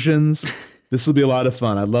illusions. This will be a lot of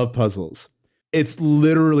fun. I love puzzles. It's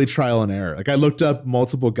literally trial and error. Like I looked up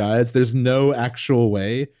multiple guides. There's no actual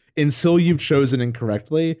way until you've chosen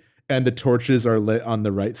incorrectly and the torches are lit on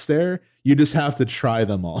the right stair. You just have to try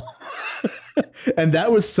them all. And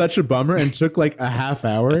that was such a bummer and took like a half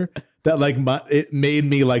hour that like it made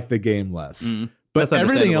me like the game less. But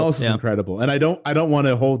everything else is incredible. And I don't want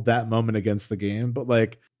to hold that moment against the game, but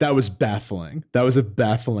like that was baffling. That was a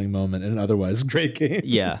baffling moment in an otherwise great game.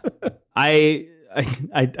 Yeah. I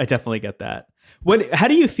definitely get that. How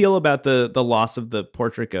do you feel about the loss of the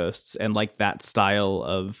portrait ghosts and like that style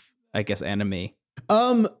of, I guess, anime?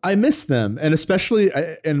 I miss them, and especially,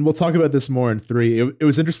 and we'll talk about this more in 3. It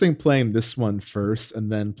was interesting playing this one first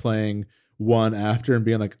and then playing 1 after and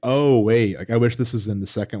being like, oh wait, like I wish this was in the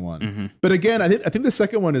second one. Mm-hmm. But again, I think the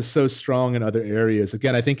second one is so strong in other areas.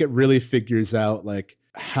 Again, I think it really figures out like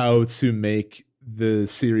how to make the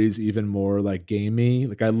series even more like gamey.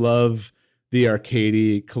 Like I love the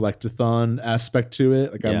arcadey collectathon aspect to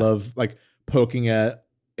it. Like I love like poking at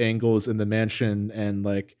angles in the mansion and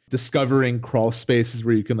like discovering crawl spaces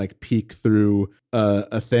where you can like peek through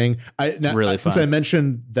a thing. Since I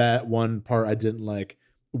mentioned that one part I didn't like,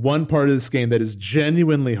 one part of this game that is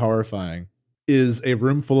genuinely horrifying is a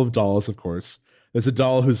room full of dolls, of course. There's a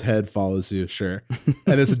doll whose head follows you, sure. And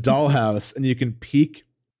there's a dollhouse, and you can peek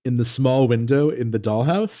in the small window in the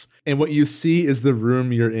dollhouse. And what you see is the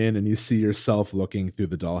room you're in, and you see yourself looking through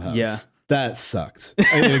the dollhouse. Yeah. That sucked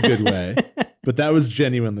in a good way. But that was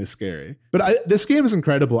genuinely scary. But this game is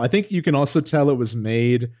incredible. I think you can also tell it was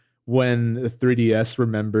made when the 3DS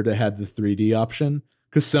remembered it had the 3D option.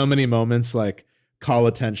 Because so many moments like call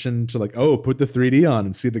attention to like, oh, put the 3D on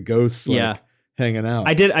and see the ghosts like hanging out.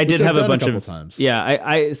 I did have a bunch of times. Yeah,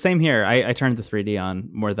 I same here. I turned the 3D on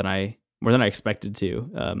more than I expected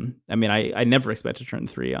to. I mean, I never expected to turn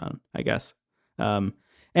the 3D on, I guess. And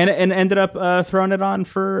ended up throwing it on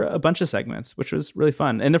for a bunch of segments, which was really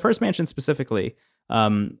fun. And the first mansion specifically,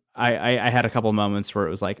 I had a couple of moments where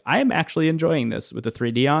it was like, I am actually enjoying this with the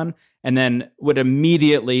 3D on, and then would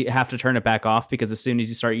immediately have to turn it back off because as soon as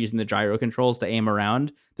you start using the gyro controls to aim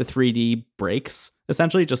around, the 3D breaks,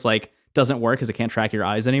 essentially, just like doesn't work because it can't track your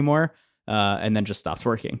eyes anymore, and then just stops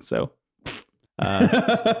working. So,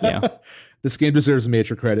 This game deserves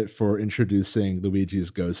major credit for introducing Luigi's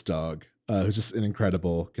ghost dog, who's just an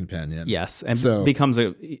incredible companion. Yes, and becomes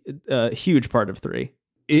a huge part of 3.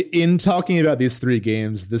 In talking about these 3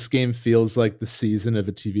 games, this game feels like the season of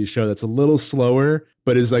a TV show that's a little slower,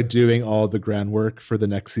 but is like doing all the groundwork for the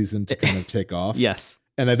next season to kind of take off. Yes.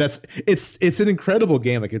 And it's an incredible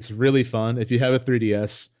game. Like it's really fun. If you have a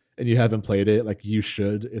 3DS and you haven't played it, like you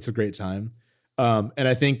should. It's a great time. And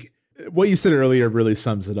I think what you said earlier really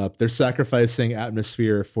sums it up. They're sacrificing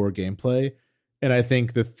atmosphere for gameplay. And I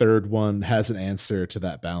think the third one has an answer to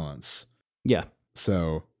that balance. Yeah.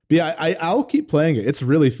 So, but yeah, I'll keep playing it. It's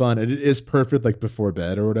really fun. And it is perfect, like before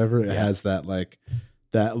bed or whatever. It has that, like,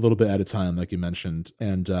 that little bit at a time, like you mentioned.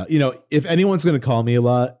 And, if anyone's going to call me a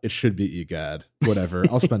lot, it should be Egad. Whatever.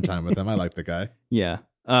 I'll spend time with him. I like the guy. Yeah.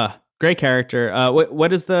 Great character.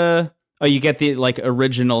 What is the... Oh, you get the like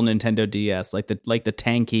original Nintendo DS, like the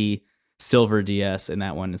tanky silver DS in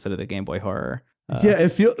that one instead of the Game Boy Horror. It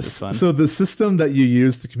feels so. The system that you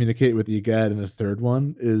use to communicate with Egad in the third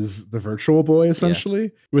one is the Virtual Boy,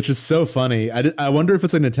 essentially, which is so funny. I wonder if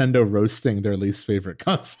it's like Nintendo roasting their least favorite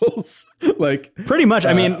consoles. Like pretty much.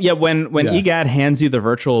 I mean, when Egad hands you the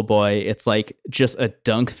Virtual Boy, it's like just a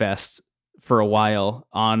dunk fest for a while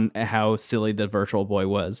on how silly the Virtual Boy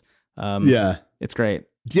was. It's great.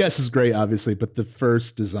 DS is great, obviously, but the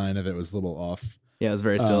first design of it was a little off. Yeah, it was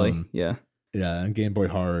very silly. Yeah, and Game Boy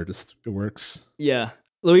Horror it works. Yeah.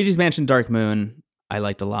 Luigi's Mansion Dark Moon, I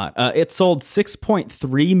liked a lot. It sold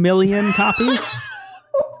 6.3 million copies.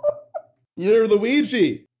 You're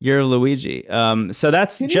Luigi. So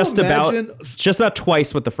that's just about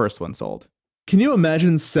twice what the first one sold. Can you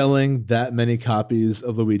imagine selling that many copies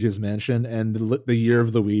of Luigi's Mansion and the Year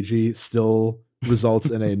of Luigi still results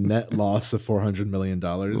in a net loss of $400 million?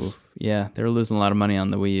 Oof, yeah, they were losing a lot of money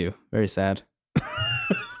on the Wii U. Very sad.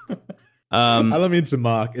 I don't mean to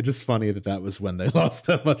mock. It's just funny that was when they lost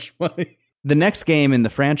that much money. The next game in the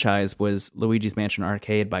franchise was Luigi's Mansion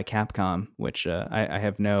Arcade by Capcom, which I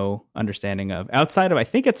have no understanding of. Outside of, I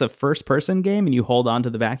think it's a first-person game, and you hold on to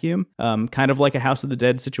the vacuum, kind of like a House of the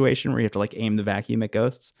Dead situation where you have to like aim the vacuum at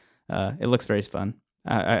ghosts. It looks very fun.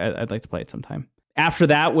 I'd like to play it sometime. After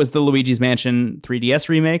that was the Luigi's Mansion 3DS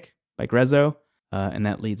remake by Grezzo, and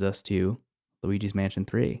that leads us to Luigi's Mansion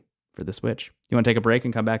 3 for the Switch. You want to take a break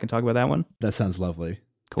and come back and talk about that one? That sounds lovely.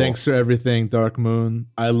 Cool. Thanks for everything, Dark Moon.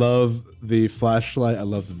 I love the flashlight. I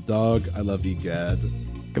love the dog. I love Egad.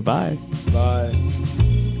 Goodbye. Bye.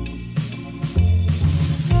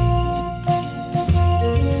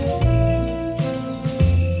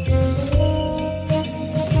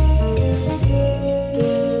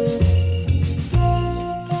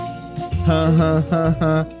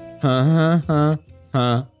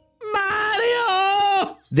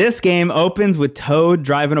 This game opens with Toad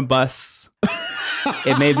driving a bus.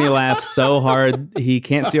 It made me laugh so hard. He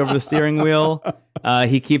can't see over the steering wheel.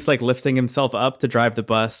 He keeps like lifting himself up to drive the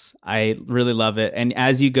bus. I really love it. And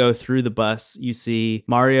as you go through the bus, you see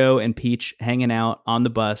Mario and Peach hanging out on the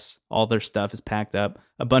bus. All their stuff is packed up.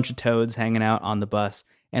 A bunch of Toads hanging out on the bus.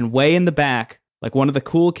 And way in the back, like one of the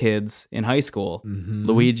cool kids in high school,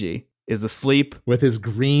 Luigi, is asleep. With his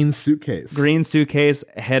green suitcase.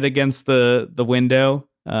 Head against the window.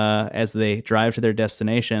 As they drive to their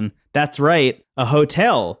destination. That's right, a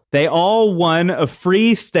hotel. They all won a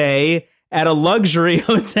free stay at a luxury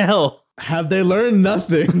hotel. Have they learned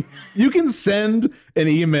nothing? You can send an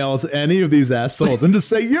email to any of these assholes and just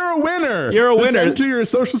say, you're a winner. You're a winner. Just enter your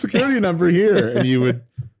social security number here. And you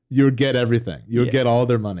would get everything. You would get all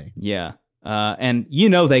their money. Yeah. And you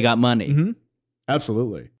know they got money. Mm-hmm.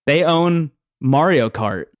 Absolutely. They own Mario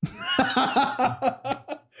Kart.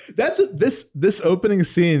 This opening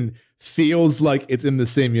scene feels like it's in the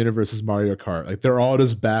same universe as Mario Kart. Like they're all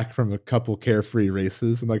just back from a couple carefree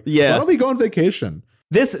races and like, why don't we go on vacation?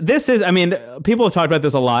 This is, I mean, people have talked about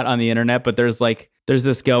this a lot on the internet, but there's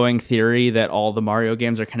this going theory that all the Mario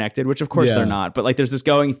games are connected, which of course they're not. But like there's this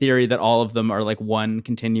going theory that all of them are like one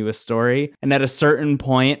continuous story. And at a certain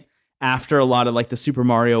point, after a lot of like the Super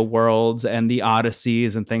Mario Worlds and the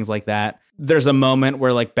Odysseys and things like that, there's a moment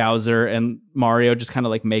where like Bowser and Mario just kind of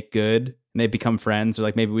like make good and they become friends. They're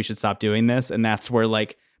like, maybe we should stop doing this. And that's where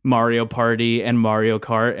like Mario Party and Mario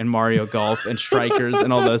Kart and Mario Golf and Strikers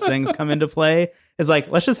and all those things come into play. It's like,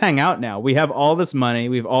 let's just hang out now. We have all this money.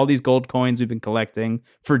 We have all these gold coins we've been collecting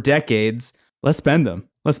for decades. Let's spend them.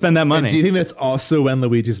 Let's spend that money. And do you think that's also when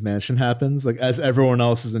Luigi's Mansion happens? Like as everyone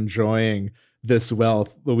else is enjoying this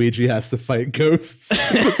wealth, Luigi has to fight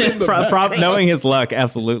ghosts. Knowing his luck,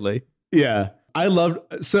 absolutely. Yeah,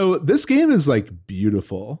 so this game is like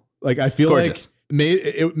beautiful. Like I feel like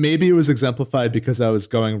maybe it was exemplified because I was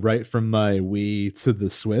going right from my Wii to the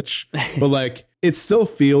Switch, but like it still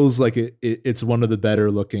feels like it's one of the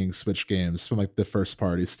better looking Switch games from like the first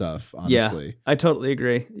party stuff. Honestly, yeah, I totally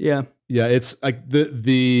agree. Yeah, it's like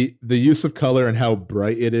the use of color and how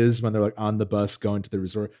bright it is when they're like on the bus going to the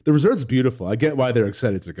resort. The resort's beautiful. I get why they're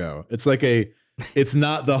excited to go. It's like it's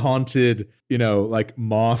not the haunted, like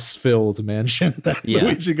moss-filled mansion that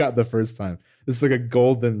Luigi got the first time. It's like a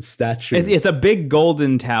golden statue. It's a big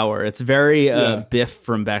golden tower. It's very Biff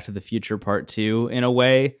from Back to the Future Part 2 in a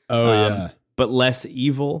way. But less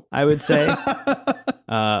evil, I would say.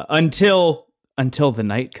 Until the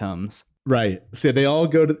night comes. Right. So they all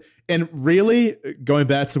go to... And really, going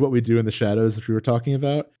back to what we do in the shadows, which we were talking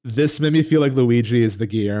about, this made me feel like Luigi is the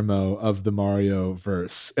Guillermo of the Mario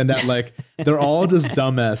verse. And that, like, they're all just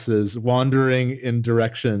dumbasses wandering in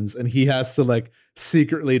directions, and he has to, like,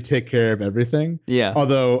 secretly take care of everything. Yeah.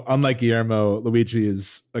 Although, unlike Guillermo, Luigi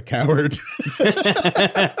is a coward.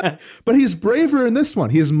 But he's braver in this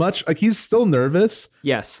one. He's he's still nervous.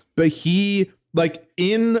 Yes. But he... Like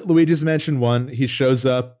in Luigi's Mansion 1, he shows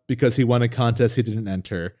up because he won a contest he didn't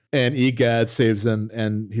enter, and Egad saves him,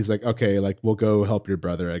 and he's like, okay, like we'll go help your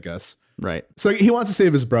brother, I guess. Right. So he wants to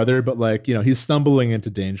save his brother, but like, he's stumbling into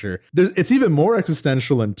danger. It's even more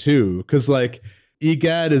existential in 2, because like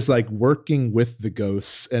Egad is like working with the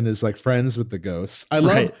ghosts and is like friends with the ghosts.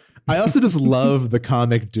 I also just love the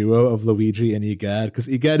comic duo of Luigi and Egad, because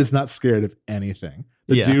Egad is not scared of anything.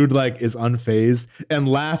 The dude like is unfazed and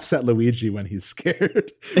laughs at Luigi when he's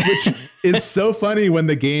scared, which is so funny when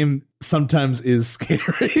the game sometimes is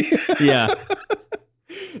scary. Yeah.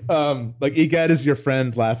 Like Egad is your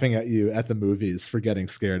friend laughing at you at the movies for getting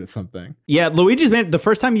scared at something. Yeah, the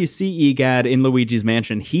first time you see Egad in Luigi's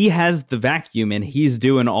Mansion, he has the vacuum and he's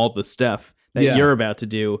doing all the stuff that you're about to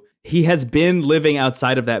do. He has been living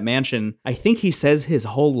outside of that mansion, I think he says his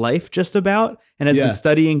whole life just about, and has been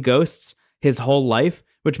studying ghosts his whole life,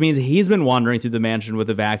 which means he's been wandering through the mansion with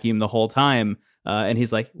a vacuum the whole time. And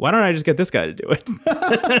he's like, why don't I just get this guy to do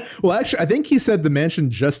it? Well, actually, I think he said the mansion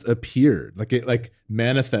just appeared, like it like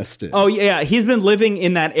manifested. Oh yeah, he's been living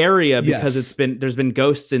in that area because there's been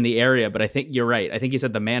ghosts in the area. But I think you're right. I think he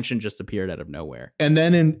said the mansion just appeared out of nowhere. And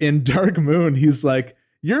then in Dark Moon, he's like,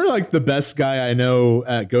 you're like the best guy I know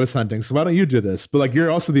at ghost hunting, so why don't you do this? But like,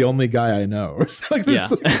 you're also the only guy I know. It's like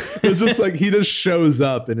this. It's just like he just shows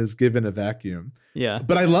up and is given a vacuum. Yeah.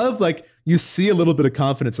 But I love like you see a little bit of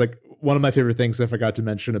confidence. Like one of my favorite things I forgot to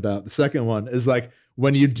mention about the second one is like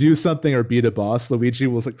when you do something or beat a boss, Luigi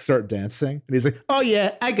will like start dancing and he's like, oh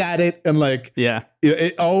yeah, I got it. And like,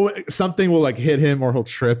 something will like hit him or he'll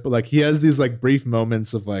trip. But like he has these like brief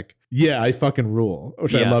moments of like, yeah, I fucking rule,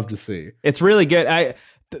 which I love to see. It's really good.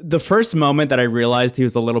 The first moment that I realized he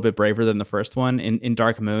was a little bit braver than the first one in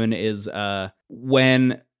Dark Moon is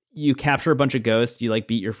when you capture a bunch of ghosts, you like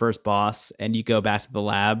beat your first boss, and you go back to the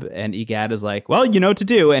lab, and Egad is like, well, you know what to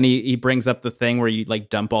do. And he brings up the thing where you like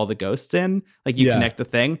dump all the ghosts in, like you connect the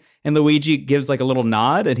thing. And Luigi gives like a little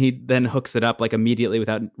nod, and he then hooks it up like immediately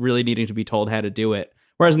without really needing to be told how to do it.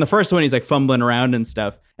 Whereas in the first one, he's like fumbling around and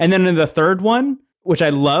stuff. And then in the third one, which I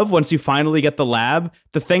love, once you finally get the lab,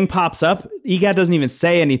 the thing pops up. Egad doesn't even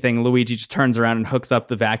say anything. Luigi just turns around and hooks up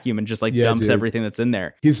the vacuum and just like dumps everything that's in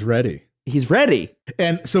there. He's ready. He's ready.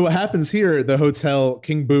 And so what happens here, the hotel,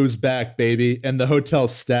 King Boo's back, baby, and the hotel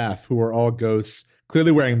staff, who are all ghosts,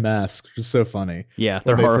 clearly wearing masks, which is so funny. Yeah,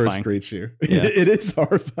 they're horrifying. First greet you. Yeah. It is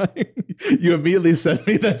horrifying. You immediately sent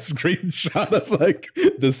me that screenshot of like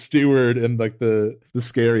the steward and like the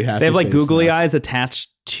scary happy. They have like googly mask. eyes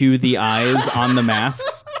attached to the eyes on the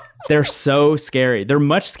masks. They're so scary. They're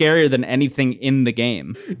much scarier than anything in the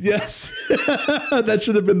game. Yes. That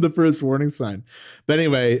should have been the first warning sign. But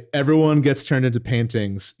anyway, everyone gets turned into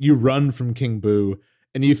paintings. You run from King Boo,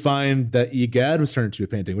 and you find that Egad was turned into a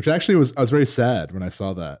painting, which actually I was very sad when I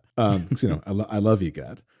saw that. Because, I love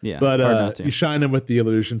Egad. Yeah. But you shine him with the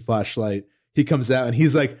illusion flashlight. He comes out and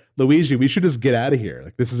he's like, Luigi, we should just get out of here.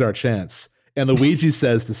 Like, this is our chance. And Luigi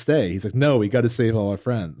says to stay. He's like, no, we got to save all our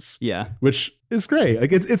friends. Yeah. Which is great.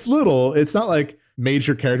 Like, it's little. It's not like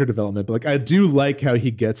major character development, but like I do like how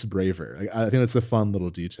he gets braver. Like, I think that's a fun little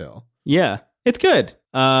detail. Yeah. It's good.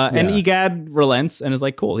 And Egad relents and is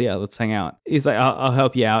like, cool, yeah, let's hang out. He's like, I'll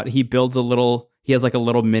help you out. He has like a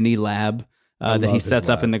little mini lab that he sets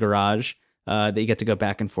up in the garage that you get to go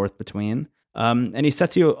back and forth between. And he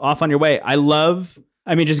sets you off on your way.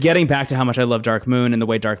 Just getting back to how much I love Dark Moon and the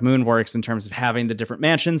way Dark Moon works in terms of having the different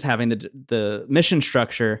mansions, having the mission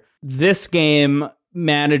structure. This game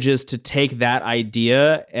manages to take that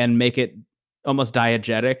idea and make it almost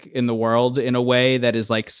diegetic in the world in a way that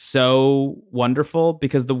is like so wonderful,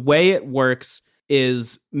 because the way it works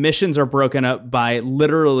is missions are broken up by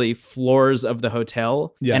literally floors of the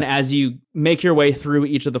hotel. Yes. And as you make your way through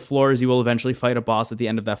each of the floors, you will eventually fight a boss at the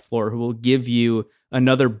end of that floor who will give you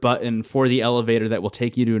another button for the elevator that will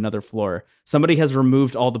take you to another floor. Somebody has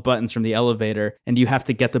removed all the buttons from the elevator, and you have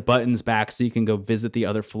to get the buttons back so you can go visit the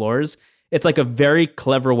other floors. It's like a very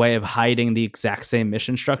clever way of hiding the exact same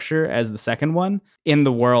mission structure as the second one in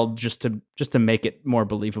the world, just to make it more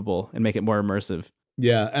believable and make it more immersive.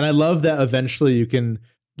 Yeah, and I love that eventually you can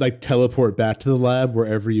like teleport back to the lab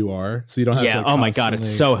wherever you are, so you don't have to. Oh my god, it's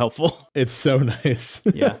so helpful. It's so nice.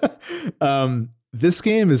 Yeah. This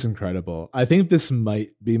game is incredible. I think this might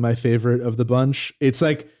be my favorite of the bunch. It's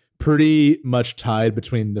like pretty much tied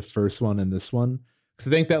between the first one and this one.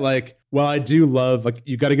 Because I think that like, while I do love, like,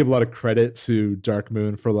 you got to give a lot of credit to Dark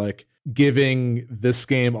Moon for like giving this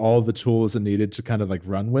game all the tools it needed to kind of like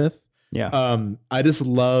run with. Yeah. I just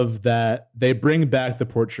love that they bring back the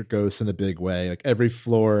portrait ghosts in a big way. Like every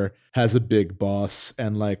floor has a big boss,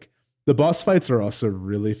 and like the boss fights are also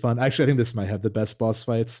really fun. Actually, I think this might have the best boss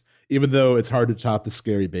fights, even though it's hard to top the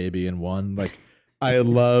scary baby in one. Like, I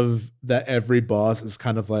love that every boss is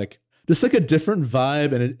kind of like just like a different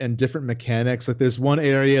vibe and different mechanics. Like there's one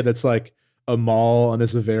area that's like a mall, and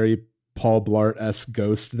there's a very Paul Blart-esque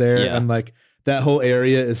ghost there. Yeah. And like that whole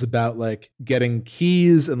area is about like getting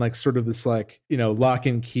keys and like sort of this like, lock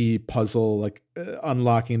and key puzzle, like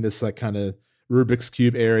unlocking this like kind of Rubik's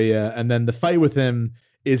Cube area. And then the fight with him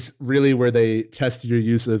is really where they test your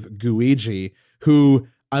use of Gooigi, who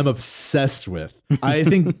I'm obsessed with. I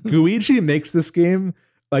think Gooigi makes this game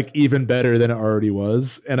like even better than it already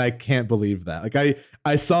was, and I can't believe that. Like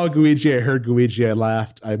I saw Gooigi, I heard Gooigi, I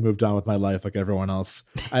laughed, I moved on with my life like everyone else.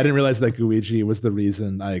 I didn't realize that Gooigi was the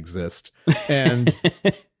reason I exist. And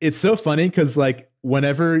it's so funny because like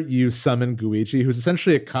whenever you summon Gooigi, who's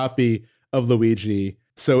essentially a copy of Luigi,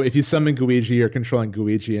 so if you summon Gooigi, you're controlling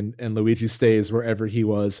Gooigi, and Luigi stays wherever he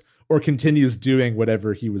was or continues doing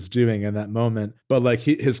whatever he was doing in that moment. But like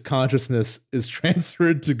his consciousness is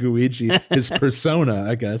transferred to Gooigi, his persona,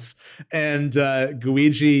 I guess. And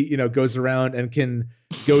Gooigi, goes around and can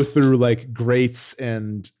go through like grates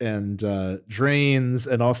and drains,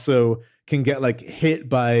 and also can get like hit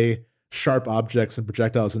by sharp objects and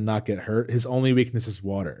projectiles and not get hurt. His only weakness is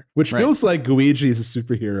water, which feels like Gooigi is a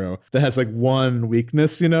superhero that has like one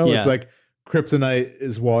weakness, Yeah. It's like kryptonite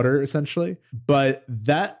is water essentially. But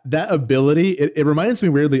that ability, it reminds me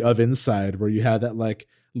weirdly of Inside, where you have that like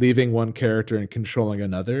leaving one character and controlling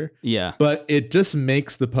another. Yeah. But it just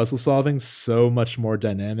makes the puzzle solving so much more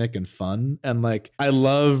dynamic and fun. And like, I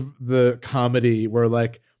love the comedy where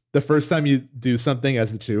like the first time you do something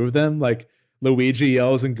as the two of them, like Luigi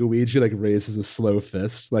yells and Luigi like raises a slow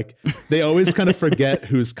fist. Like they always kind of forget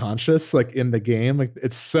who's conscious like in the game. Like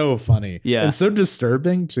it's so funny. Yeah. And so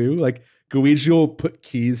disturbing too. Like Luigi will put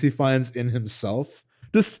keys he finds in himself.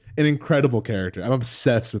 Just an incredible character. I'm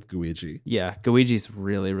obsessed with Luigi. Yeah, Luigi's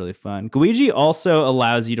really, really fun. Luigi also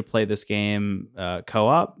allows you to play this game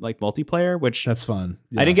co-op, like multiplayer, which that's fun.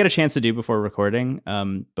 Yeah. I didn't get a chance to do before recording,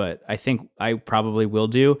 but I think I probably will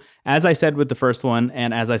do. As I said with the first one,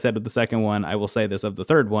 and as I said with the second one, I will say this of the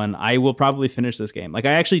third one, I will probably finish this game. Like,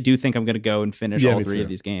 I actually do think I'm going to go and finish all three of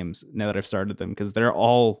these games now that I've started them, because they're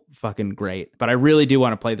all fucking great. But I really do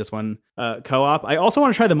want to play this one co-op. I also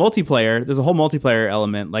want to try the multiplayer. There's a whole multiplayer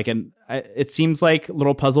element, like, and it seems like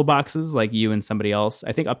little puzzle boxes, like you and somebody else.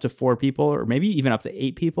 I think up to 4 people, or maybe even up to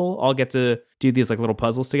 8 people, all get to do these like little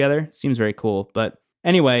puzzles together. Seems very cool. But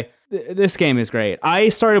anyway, this game is great. I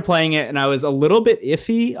started playing it and I was a little bit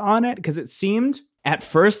iffy on it because it seemed at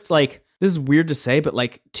first like, this is weird to say, but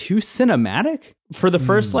like too cinematic. For the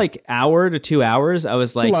first like hour to 2 hours, I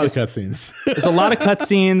was like, a lot of cutscenes. There's a lot of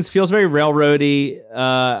cutscenes. Feels very railroady.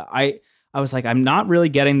 I was like, I'm not really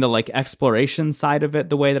getting the like exploration side of it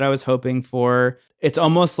the way that I was hoping for. It's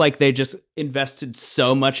almost like they just invested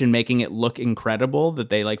so much in making it look incredible that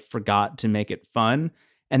they like forgot to make it fun.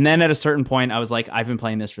 And then at a certain point, I was like, I've been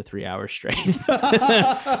playing this for 3 hours straight.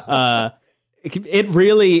 It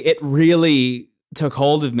really took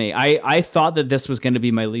hold of me. I thought that this was going to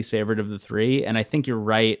be my least favorite of the 3. And I think you're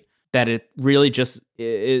right that it really just,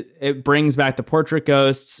 it brings back the portrait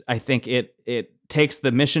ghosts. I think it takes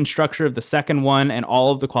the mission structure of the second one and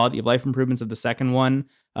all of the quality of life improvements of the second one.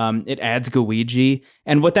 It adds Luigi.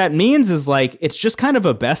 And what that means is like, it's just kind of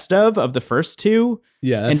a best of the first 2.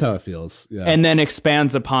 Yeah, that's how it feels. Yeah. And then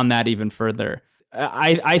expands upon that even further.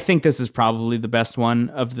 I think this is probably the best one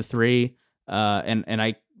of the 3. And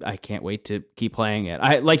I can't wait to keep playing it.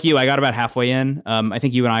 Like you, I got about halfway in. I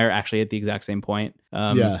think you and I are actually at the exact same point.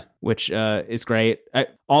 Which is great.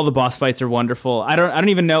 All the boss fights are wonderful. I don't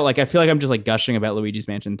even know. Like, I feel like I'm just like gushing about Luigi's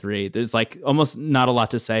Mansion 3. There's like almost not a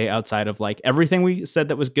lot to say outside of like everything we said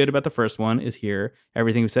that was good about the first one is here.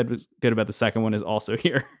 Everything we said was good about the second one is also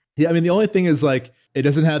here. Yeah, I mean, the only thing is like it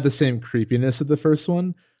doesn't have the same creepiness of the first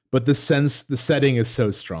one. But the setting is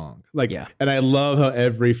so strong. Like, yeah. And I love how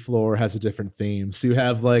every floor has a different theme. So you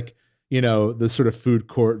have like, you know, the sort of food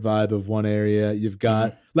court vibe of one area. You've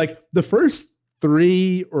got like the first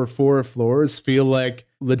 3 or 4 floors feel like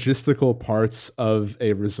logistical parts of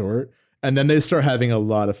a resort. And then they start having a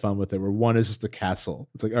lot of fun with it, where one is just a castle.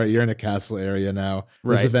 It's like, all right, you're in a castle area now.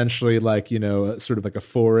 Right. There's eventually like, you know, sort of like a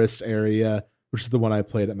forest area, which is the one I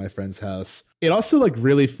played at my friend's house. It also like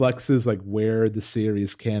really flexes like where the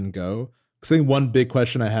series can go. Because I think one big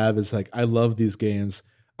question I have is like, I love these games.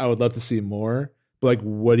 I would love to see more. But like,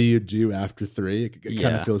 what do you do after 3? It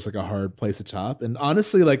kind of feels like a hard place to top. And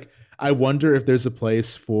honestly, like, I wonder if there's a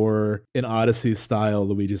place for an Odyssey style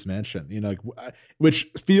Luigi's Mansion, you know, like,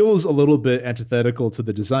 which feels a little bit antithetical to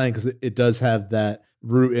the design because it does have that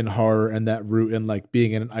root in horror and that root in like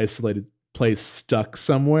being in an isolated place stuck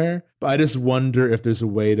somewhere. But I just wonder if there's a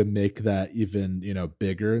way to make that even, you know,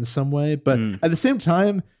 bigger in some way. But at the same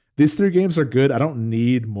time, these 3 games are good. I don't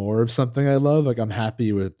need more of something I love. Like, I'm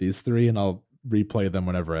happy with these 3 and I'll replay them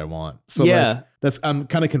whenever I want. So yeah, like, I'm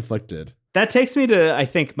kind of conflicted. That takes me to, I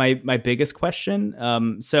think, my biggest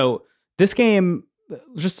question. So this game,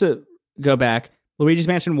 just to go back, Luigi's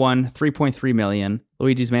Mansion 1, 3.3 million.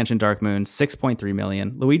 Luigi's Mansion Dark Moon, 6.3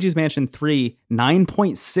 million. Luigi's Mansion 3,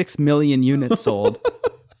 9.6 million units sold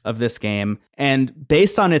of this game. And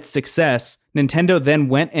based on its success, Nintendo then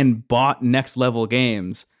went and bought Next Level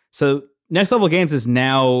Games. So Next Level Games is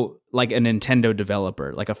now like a Nintendo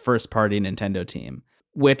developer, like a first-party Nintendo team,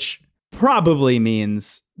 which probably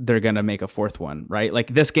means they're going to make a 4th one, right?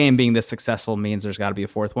 Like, this game being this successful means there's got to be a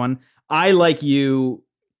 4th one. I, like you,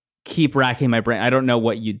 keep racking my brain. I don't know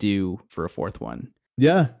what you do for a 4th one.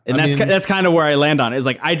 Yeah. And that's kind of where I land on it. Is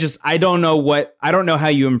like, I don't know how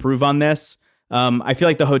you improve on this. I feel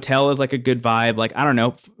like the hotel is like a good vibe. Like, I don't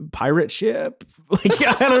know, pirate ship. Like,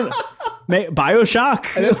 I don't know.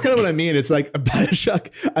 BioShock. And that's kind of what I mean. It's like a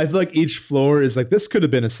BioShock. I feel like each floor is like, this could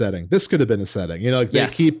have been a setting. This could have been a setting. You know, like they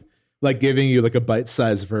keep like giving you like a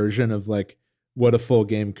bite-sized version of like what a full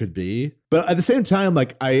game could be. But at the same time,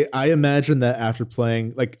 like I imagine that after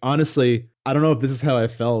playing, like, honestly, I don't know if this is how I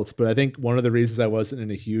felt, but I think one of the reasons I wasn't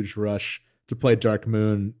in a huge rush to play Dark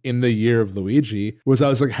Moon in the year of Luigi was I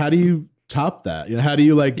was like, how do you top that? You know, how do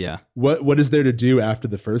you like, what is there to do after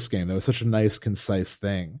the first game? That was such a nice, concise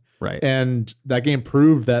thing. Right. And that game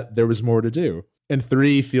proved that there was more to do. And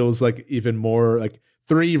 3 feels like even more like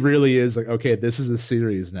 3 really is like, okay, this is a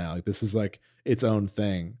series now. Like, this is like its own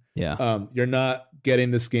thing. Yeah. You're not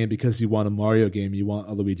getting this game because you want a Mario game, you want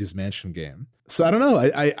a Luigi's Mansion game. So I don't know.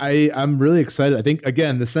 I'm really excited. I think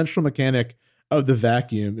again, the central mechanic of the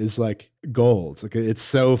vacuum is like gold. Like it's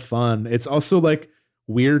so fun. It's also like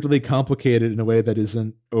weirdly complicated in a way that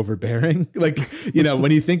isn't overbearing. Like, you know,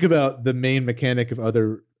 when you think about the main mechanic of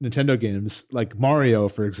other Nintendo games, like Mario,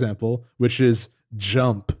 for example, which is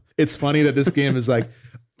jump. It's funny that this game is like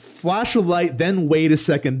flash a light, then wait a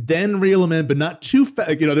second, then reel them in, but not too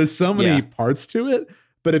fast. You know, there's so many parts to it,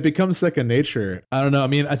 but it becomes second nature. I don't know. I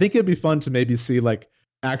mean, I think it'd be fun to maybe see like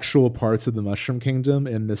actual parts of the Mushroom Kingdom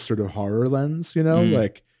in this sort of horror lens, you know,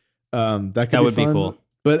 like that would be cool.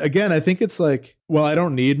 But again, I think it's like, well, I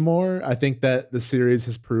don't need more. I think that the series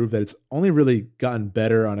has proved that it's only really gotten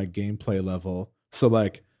better on a gameplay level. So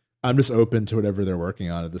like, I'm just open to whatever they're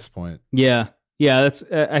working on at this point. Yeah. Yeah. I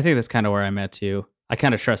think that's kind of where I'm at too. I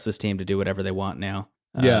kind of trust this team to do whatever they want now.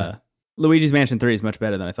 Luigi's Mansion 3 is much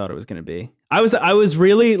better than I thought it was going to be. I was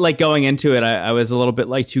really like going into it. I was a little bit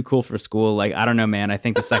like too cool for school. Like, I don't know, man. I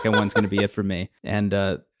think the second one's going to be it for me.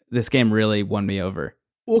 And this game really won me over.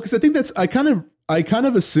 Well, because I think I kind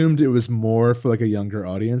of assumed it was more for like a younger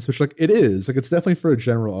audience, which like it is. Like it's definitely for a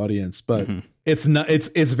general audience, but it's not.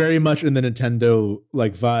 It's very much in the Nintendo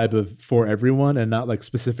like vibe of for everyone, and not like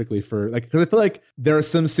specifically for like, because I feel like there are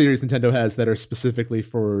some series Nintendo has that are specifically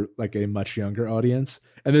for like a much younger audience,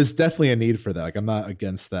 and there's definitely a need for that. Like I'm not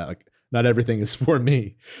against that. Like not everything is for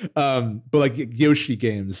me, but like Yoshi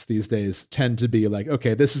games these days tend to be like,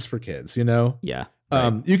 okay, this is for kids, you know? Yeah.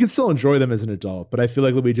 Right. You can still enjoy them as an adult, but I feel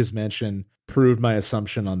like Luigi's Mansion proved my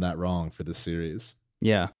assumption on that wrong for this series.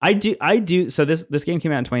 Yeah, I do. So this game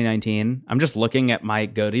came out in 2019. I'm just looking at my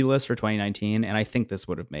GOTY list for 2019, and I think this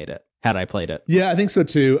would have made it had I played it. Yeah, I think so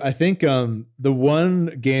too. I think the one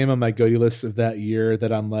game on my GOTY list of that year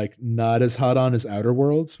that I'm like not as hot on is Outer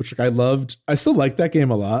Worlds, which like I loved. I still like that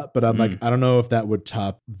game a lot, but I'm like, I don't know if that would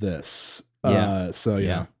top this. So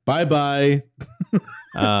yeah. Bye.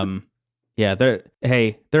 Yeah, there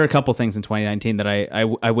are a couple things in 2019 that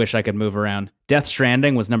I wish I could move around. Death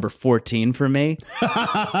Stranding was number 14 for me.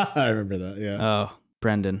 I remember that, yeah. Oh,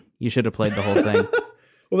 Brendan, you should have played the whole thing.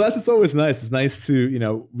 Well, it's always nice. It's nice to, you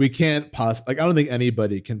know, we can't I don't think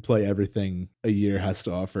anybody can play everything a year has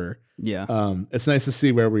to offer. Yeah. It's nice to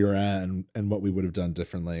see where we were at and what we would have done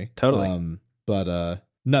differently. Totally. But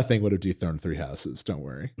nothing would have dethroned Three Houses. Don't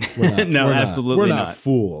worry. Absolutely we're not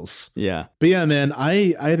fools. Yeah. But yeah, man,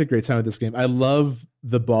 I had a great time with this game. I love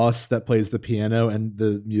the boss that plays the piano and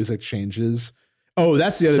the music changes. Oh,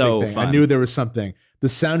 that's the other big thing. Fun. I knew there was something. The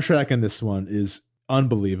soundtrack in this one is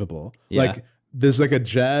unbelievable. Yeah. Like there's like a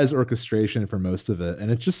jazz orchestration for most of it.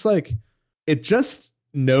 And it's just like, it just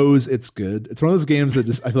knows it's good. It's one of those games that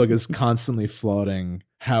just, I feel like is constantly flaunting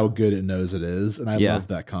how good it knows it is. And I love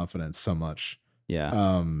that confidence so much.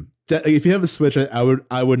 Yeah. If you have a Switch,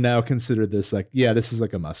 I would now consider this like, yeah, this is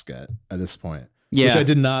like a must get at this point. Yeah. Which I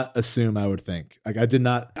did not assume I would think. Like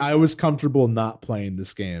I was comfortable not playing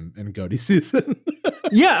this game in GOTY season.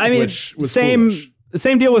 Yeah, I mean,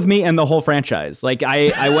 same deal with me and the whole franchise. Like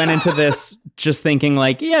I went into this just thinking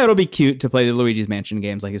like, yeah, it'll be cute to play the Luigi's Mansion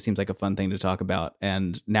games. Like it seems like a fun thing to talk about.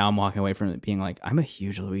 And now I'm walking away from it being like, I'm a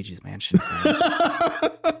huge Luigi's Mansion fan.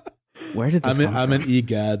 Where did this come from? I'm an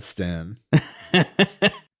EGAD stan.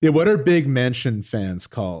 Yeah, what are big Mansion fans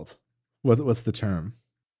called? What's the term?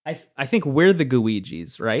 I think we're the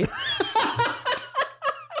Gooigis, right?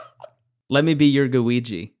 Let me be your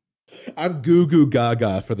Gooigi. I'm Goo Goo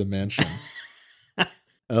Gaga for the Mansion.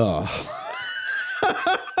 Oh.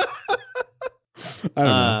 I don't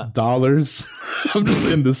know. Dollars. I'm just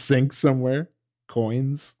in the sink somewhere.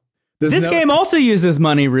 Coins. This game also uses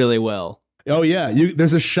money really well. Oh yeah,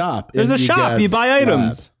 there's a shop. There's a shop. You buy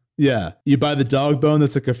items. Lab. Yeah, you buy the dog bone.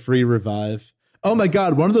 That's like a free revive. Oh my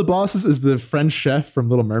god, one of the bosses is the French chef from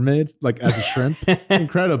Little Mermaid, like as a shrimp.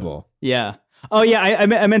 Incredible. Yeah. Oh yeah, I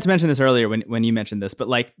meant to mention this earlier when you mentioned this, but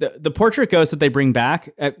like the portrait ghosts that they bring back,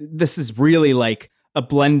 this is really like a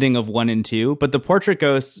blending of 1 and 2, but the portrait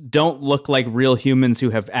ghosts don't look like real humans who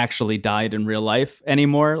have actually died in real life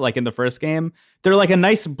anymore, like in the first game. They're like a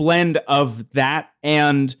nice blend of that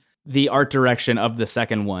and the art direction of the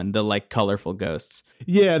second one, the like colorful ghosts.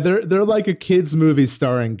 Yeah, they're like a kids movie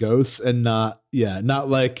starring ghosts and not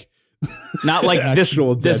like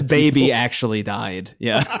this baby people. Actually died.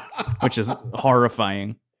 Yeah. Which is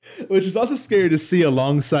horrifying. Which is also scary to see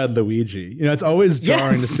alongside Luigi. You know, it's always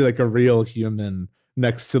jarring to see like a real human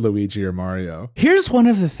next to Luigi or Mario. Here's one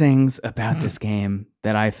of the things about this game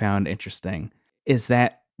that I found interesting is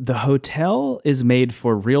that the hotel is made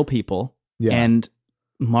for real people. Yeah. And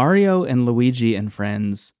Mario and Luigi and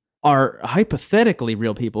friends are hypothetically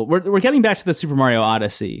real people. We're getting back to the Super Mario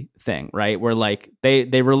Odyssey thing, right? Where like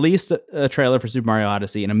they released a trailer for Super Mario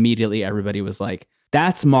Odyssey and immediately everybody was like,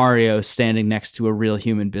 that's Mario standing next to a real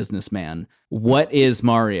human businessman. What is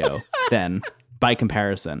Mario then by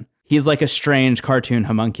comparison? He's like a strange cartoon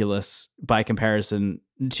homunculus by comparison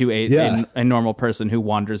to a normal person who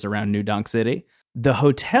wanders around New Donk City. The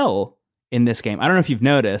hotel in this game, I don't know if you've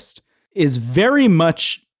noticed, is very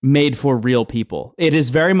much made for real people. It is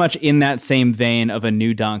very much in that same vein of a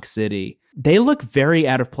New Donk City. They look very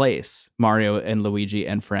out of place, Mario and Luigi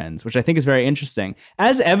and friends, which I think is very interesting,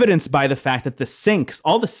 as evidenced by the fact that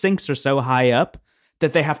all the sinks are so high up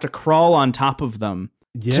that they have to crawl on top of them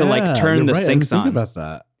to like turn the sinks on. Think about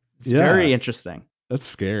that. It's very interesting. That's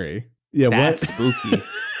scary. Yeah, that's spooky.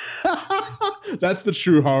 That's the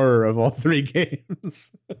true horror of all three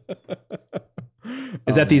games.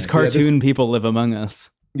 Is that these cartoon people live among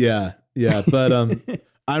us. Yeah, but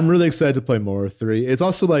I'm really excited to play more of 3. It's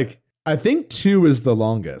also like, I think 2 is the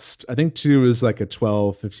longest. I think 2 is like a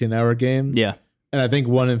 12, 15 hour game. Yeah. And I think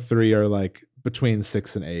 1 and 3 are like between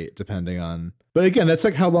 6 and 8, depending on. But again, that's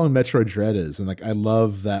like how long Metroid Dread is. And like, I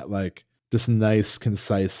love that, like, just nice,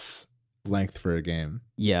 concise length for a game.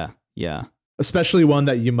 Yeah. Especially one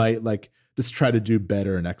that you might like just try to do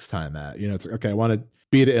better next time at. You know, it's like, okay, I want to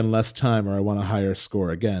beat it in less time or I want a higher score.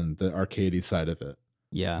 Again, the arcadey side of it.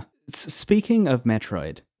 Yeah. Speaking of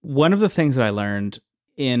Metroid, one of the things that I learned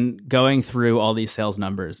in going through all these sales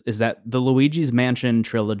numbers is that the Luigi's Mansion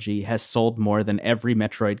trilogy has sold more than every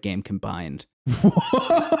Metroid game combined.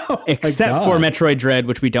 Except for Metroid Dread,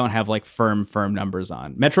 which we don't have like firm numbers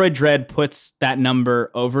on. Metroid Dread puts that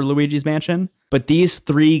number over Luigi's Mansion, but these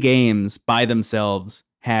 3 games by themselves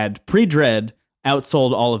had pre-Dread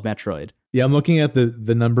outsold all of Metroid. Yeah, I'm looking at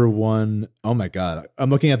the number one. Oh my God.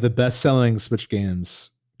 I'm looking at the best-selling Switch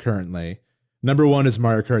games currently. Number 1 is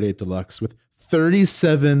Mario Kart 8 Deluxe with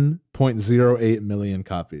 37.08 million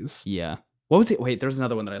copies. Yeah. What was it? Wait, there's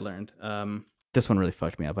another one that I learned. This one really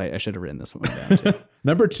fucked me up. I should have written this one down too.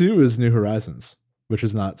 Number 2 is New Horizons, which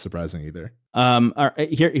is not surprising either. All right,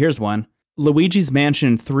 here's one. Luigi's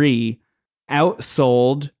Mansion 3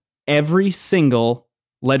 outsold every single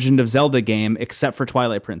Legend of Zelda game except for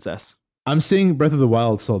Twilight Princess. I'm seeing Breath of the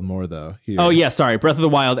Wild sold more though. Here. Oh yeah, sorry. Breath of the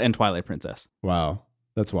Wild and Twilight Princess. Wow.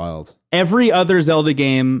 That's wild. Every other Zelda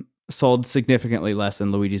game sold significantly less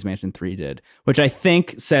than Luigi's Mansion 3 did, which I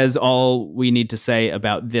think says all we need to say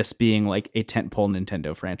about this being like a tentpole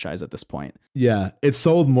Nintendo franchise at this point. Yeah, it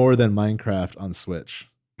sold more than Minecraft on Switch.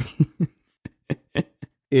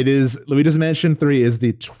 It is Luigi's Mansion 3 is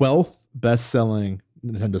the 12th best-selling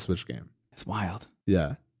Nintendo Switch game. It's wild.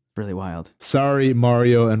 Yeah. Really wild. Sorry,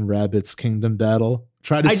 Mario and Rabbids Kingdom Battle.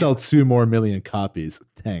 Try to sell 2 more million copies.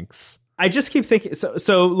 Thanks. I just keep thinking,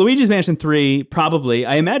 so Luigi's Mansion 3, probably,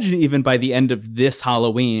 I imagine even by the end of this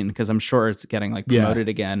Halloween, because I'm sure it's getting like promoted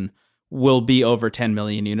again, will be over 10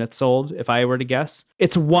 million units sold, if I were to guess.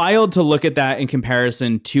 It's wild to look at that in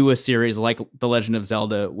comparison to a series like The Legend of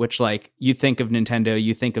Zelda, which like you think of Nintendo,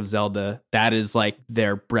 you think of Zelda, that is like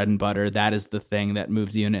their bread and butter. That is the thing that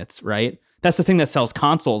moves units, right? That's the thing that sells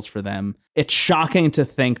consoles for them. It's shocking to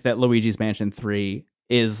think that Luigi's Mansion 3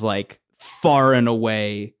 is like far and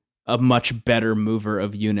away a much better mover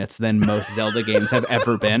of units than most Zelda games have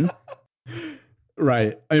ever been.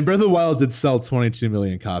 Right. I mean, Breath of the Wild did sell 22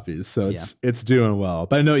 million copies, so it's doing well.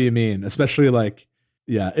 But I know what you mean, especially like,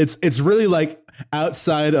 yeah, it's really like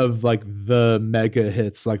outside of like the mega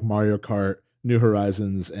hits like Mario Kart, New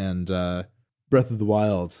Horizons, and Breath of the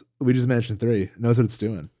Wild. Luigi's Mansion 3 knows what it's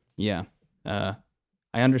doing. Yeah. I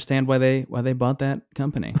understand why they bought that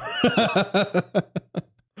company.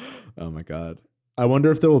 Oh my God. I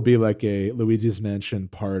wonder if there will be like a Luigi's Mansion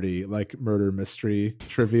party, like murder mystery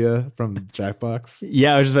trivia from Jackbox.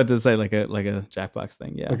 Yeah, I was just about to say like a Jackbox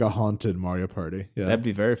thing. Yeah, like a haunted Mario party. Yeah, that'd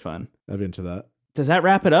be very fun. I'd be into that. Does that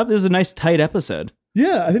wrap it up? This is a nice tight episode.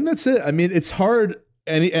 Yeah, I think that's it. I mean, it's hard.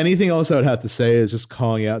 Anything else I would have to say is just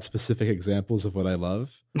calling out specific examples of what I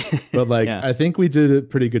love. But like, I think we did a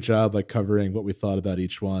pretty good job like covering what we thought about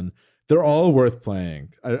each one. They're all worth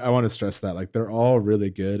playing. I want to stress that. Like, they're all really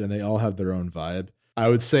good and they all have their own vibe. I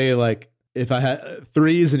would say like if I had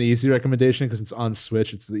 3 is an easy recommendation because it's on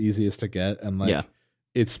Switch. It's the easiest to get. And like,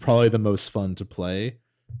 it's probably the most fun to play.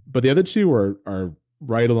 But the other 2 are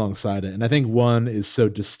right alongside it. And I think 1 is so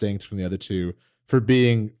distinct from the other 2 for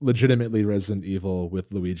being legitimately Resident Evil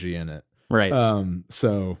with Luigi in it. Right.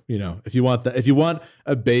 So, you know, if you want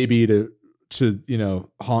a baby to, you know,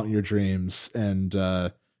 haunt your dreams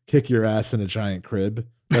and, kick your ass in a giant crib,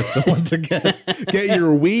 that's the one to get. Get your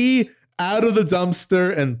Wii out of the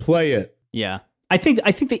dumpster and play it. Yeah. I think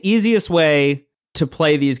the easiest way to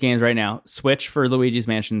play these games right now, Switch for Luigi's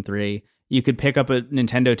Mansion 3. You could pick up a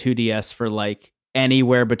Nintendo 2DS for like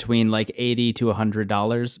anywhere between like $80 to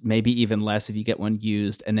 $100, maybe even less if you get one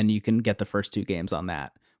used, and then you can get the first 2 games on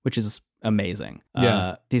that, which is amazing.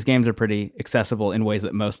 Yeah. These games are pretty accessible in ways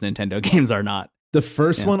that most Nintendo games are not. The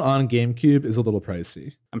first one on GameCube is a little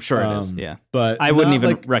pricey. I'm sure it is, yeah. But I wouldn't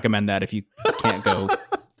even recommend that if you can't go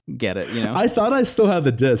get it, you know? I thought I still had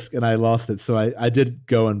the disc and I lost it, so I did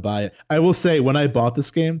go and buy it. I will say, when I bought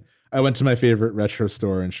this game, I went to my favorite retro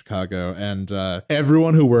store in Chicago, and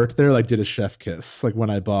everyone who worked there like did a chef kiss, like when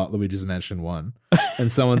I bought Luigi's Mansion 1.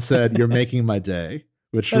 And someone said, "You're making my day,"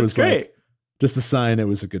 which was great. Like just a sign it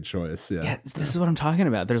was a good choice. Yeah, this is what I'm talking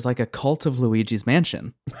about. There's like a cult of Luigi's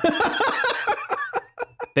Mansion.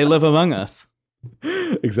 They live among us.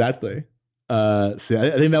 Exactly. See,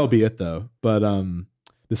 I think that'll be it though. But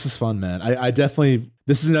this is fun, man. I definitely,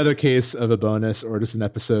 this is another case of a bonus or just an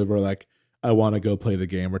episode where like I want to go play the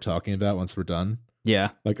game we're talking about once we're done.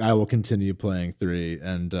 Yeah. Like I will continue playing 3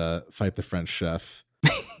 and fight the French chef.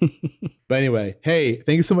 But anyway, hey,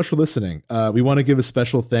 thank you so much for listening. We want to give a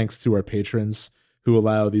special thanks to our patrons who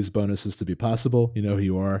allow these bonuses to be possible. You know who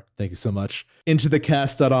you are. Thank you so much.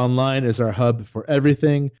 IntoTheCast.online is our hub for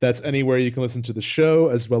everything. That's anywhere you can listen to the show,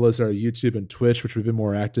 as well as our YouTube and Twitch, which we've been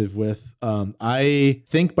more active with. I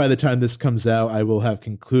think by the time this comes out, I will have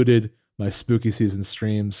concluded my spooky season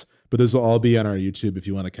streams, but those will all be on our YouTube if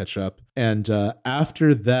you want to catch up. And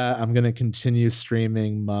after that, I'm going to continue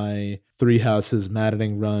streaming my Three Houses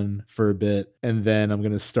maddening run for a bit, and then I'm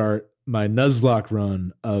going to start my Nuzlocke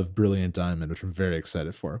run of Brilliant Diamond, which I'm very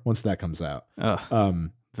excited for once that comes out. So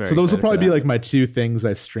those will probably be like my 2 things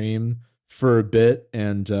I stream for a bit,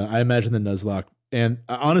 and I imagine the Nuzlocke and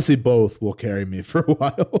honestly both will carry me for a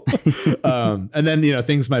while. And then, you know,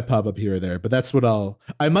 things might pop up here or there, but that's what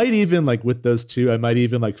I might even like with those 2, I might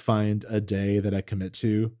even like find a day that I commit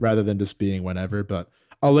to rather than just being whenever, but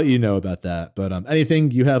I'll let you know about that. But anything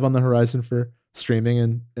you have on the horizon for streaming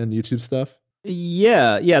and YouTube stuff?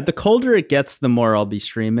 Yeah. The colder it gets, the more I'll be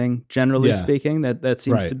streaming, generally speaking. That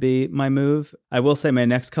seems to be my move. I will say my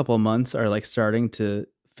next couple of months are like starting to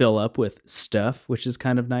fill up with stuff, which is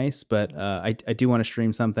kind of nice, but I do want to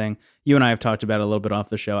stream something. You and I have talked about it a little bit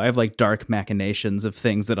off the show. I have like dark machinations of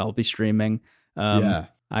things that I'll be streaming. Here's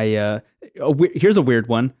a weird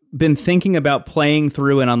one. Been thinking about playing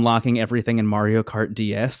through and unlocking everything in Mario Kart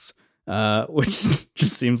DS. Which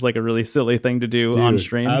just seems like a really silly thing to do on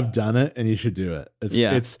stream. I've done it, and you should do it.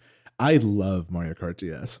 I love Mario Kart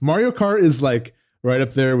DS. Mario Kart is like right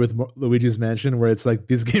up there with Luigi's Mansion, where it's like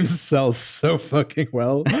these games sell so fucking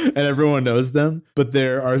well, and everyone knows them. But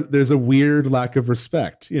there's a weird lack of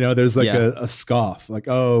respect. You know, there's like a scoff, like,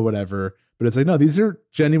 oh, whatever. But it's like, no, these are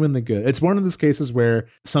genuinely good. It's one of those cases where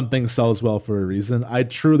something sells well for a reason. I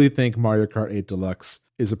truly think Mario Kart 8 Deluxe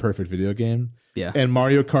is a perfect video game. Yeah. And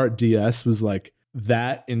Mario Kart DS was like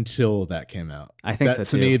that until that came out. I think that,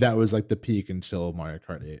 so to too. me, that was like the peak until Mario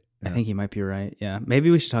Kart 8. I think you might be right. Yeah. Maybe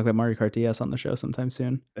we should talk about Mario Kart DS on the show sometime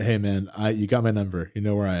soon. Hey man, you got my number. You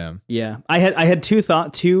know where I am. Yeah. I had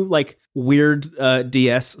two like weird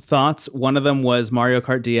DS thoughts. One of them was Mario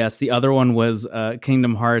Kart DS. The other one was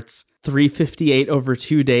Kingdom Hearts 358 over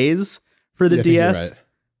 2 days for the DS,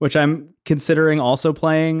 which I'm considering also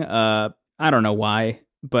playing. I don't know why,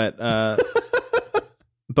 but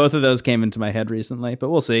both of those came into my head recently, but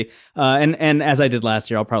we'll see. And as I did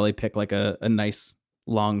last year, I'll probably pick like a nice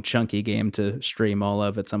long chunky game to stream all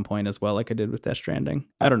of at some point as well, like I did with Death Stranding.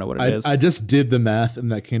 I don't know what it is. I just did the math in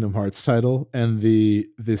that Kingdom Hearts title, and the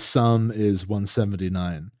sum is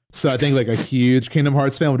 179. So I think like a huge Kingdom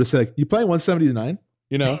Hearts fan would just say, like, you playing 179?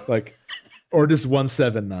 You know, like, or just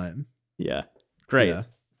 179. Yeah. Great. Yeah.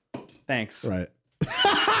 Thanks. Right.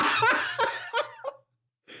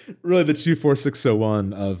 Really the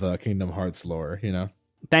 24601 of Kingdom Hearts lore, you know?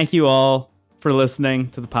 Thank you all for listening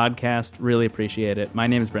to the podcast. Really appreciate it. My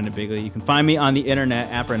name is Brendan Bigley. You can find me on the internet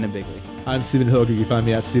at Brendan Bigley. I'm Stephen Hilger. You can find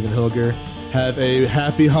me at Stephen Hilger. Have a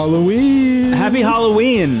happy Halloween. Happy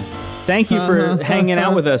Halloween. Thank you for hanging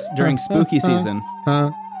out with us during spooky season.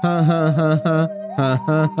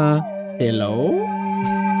 Hello?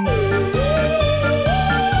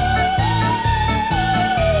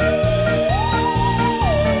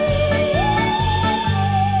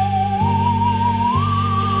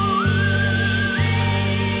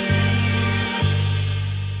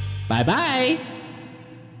 Bye-bye.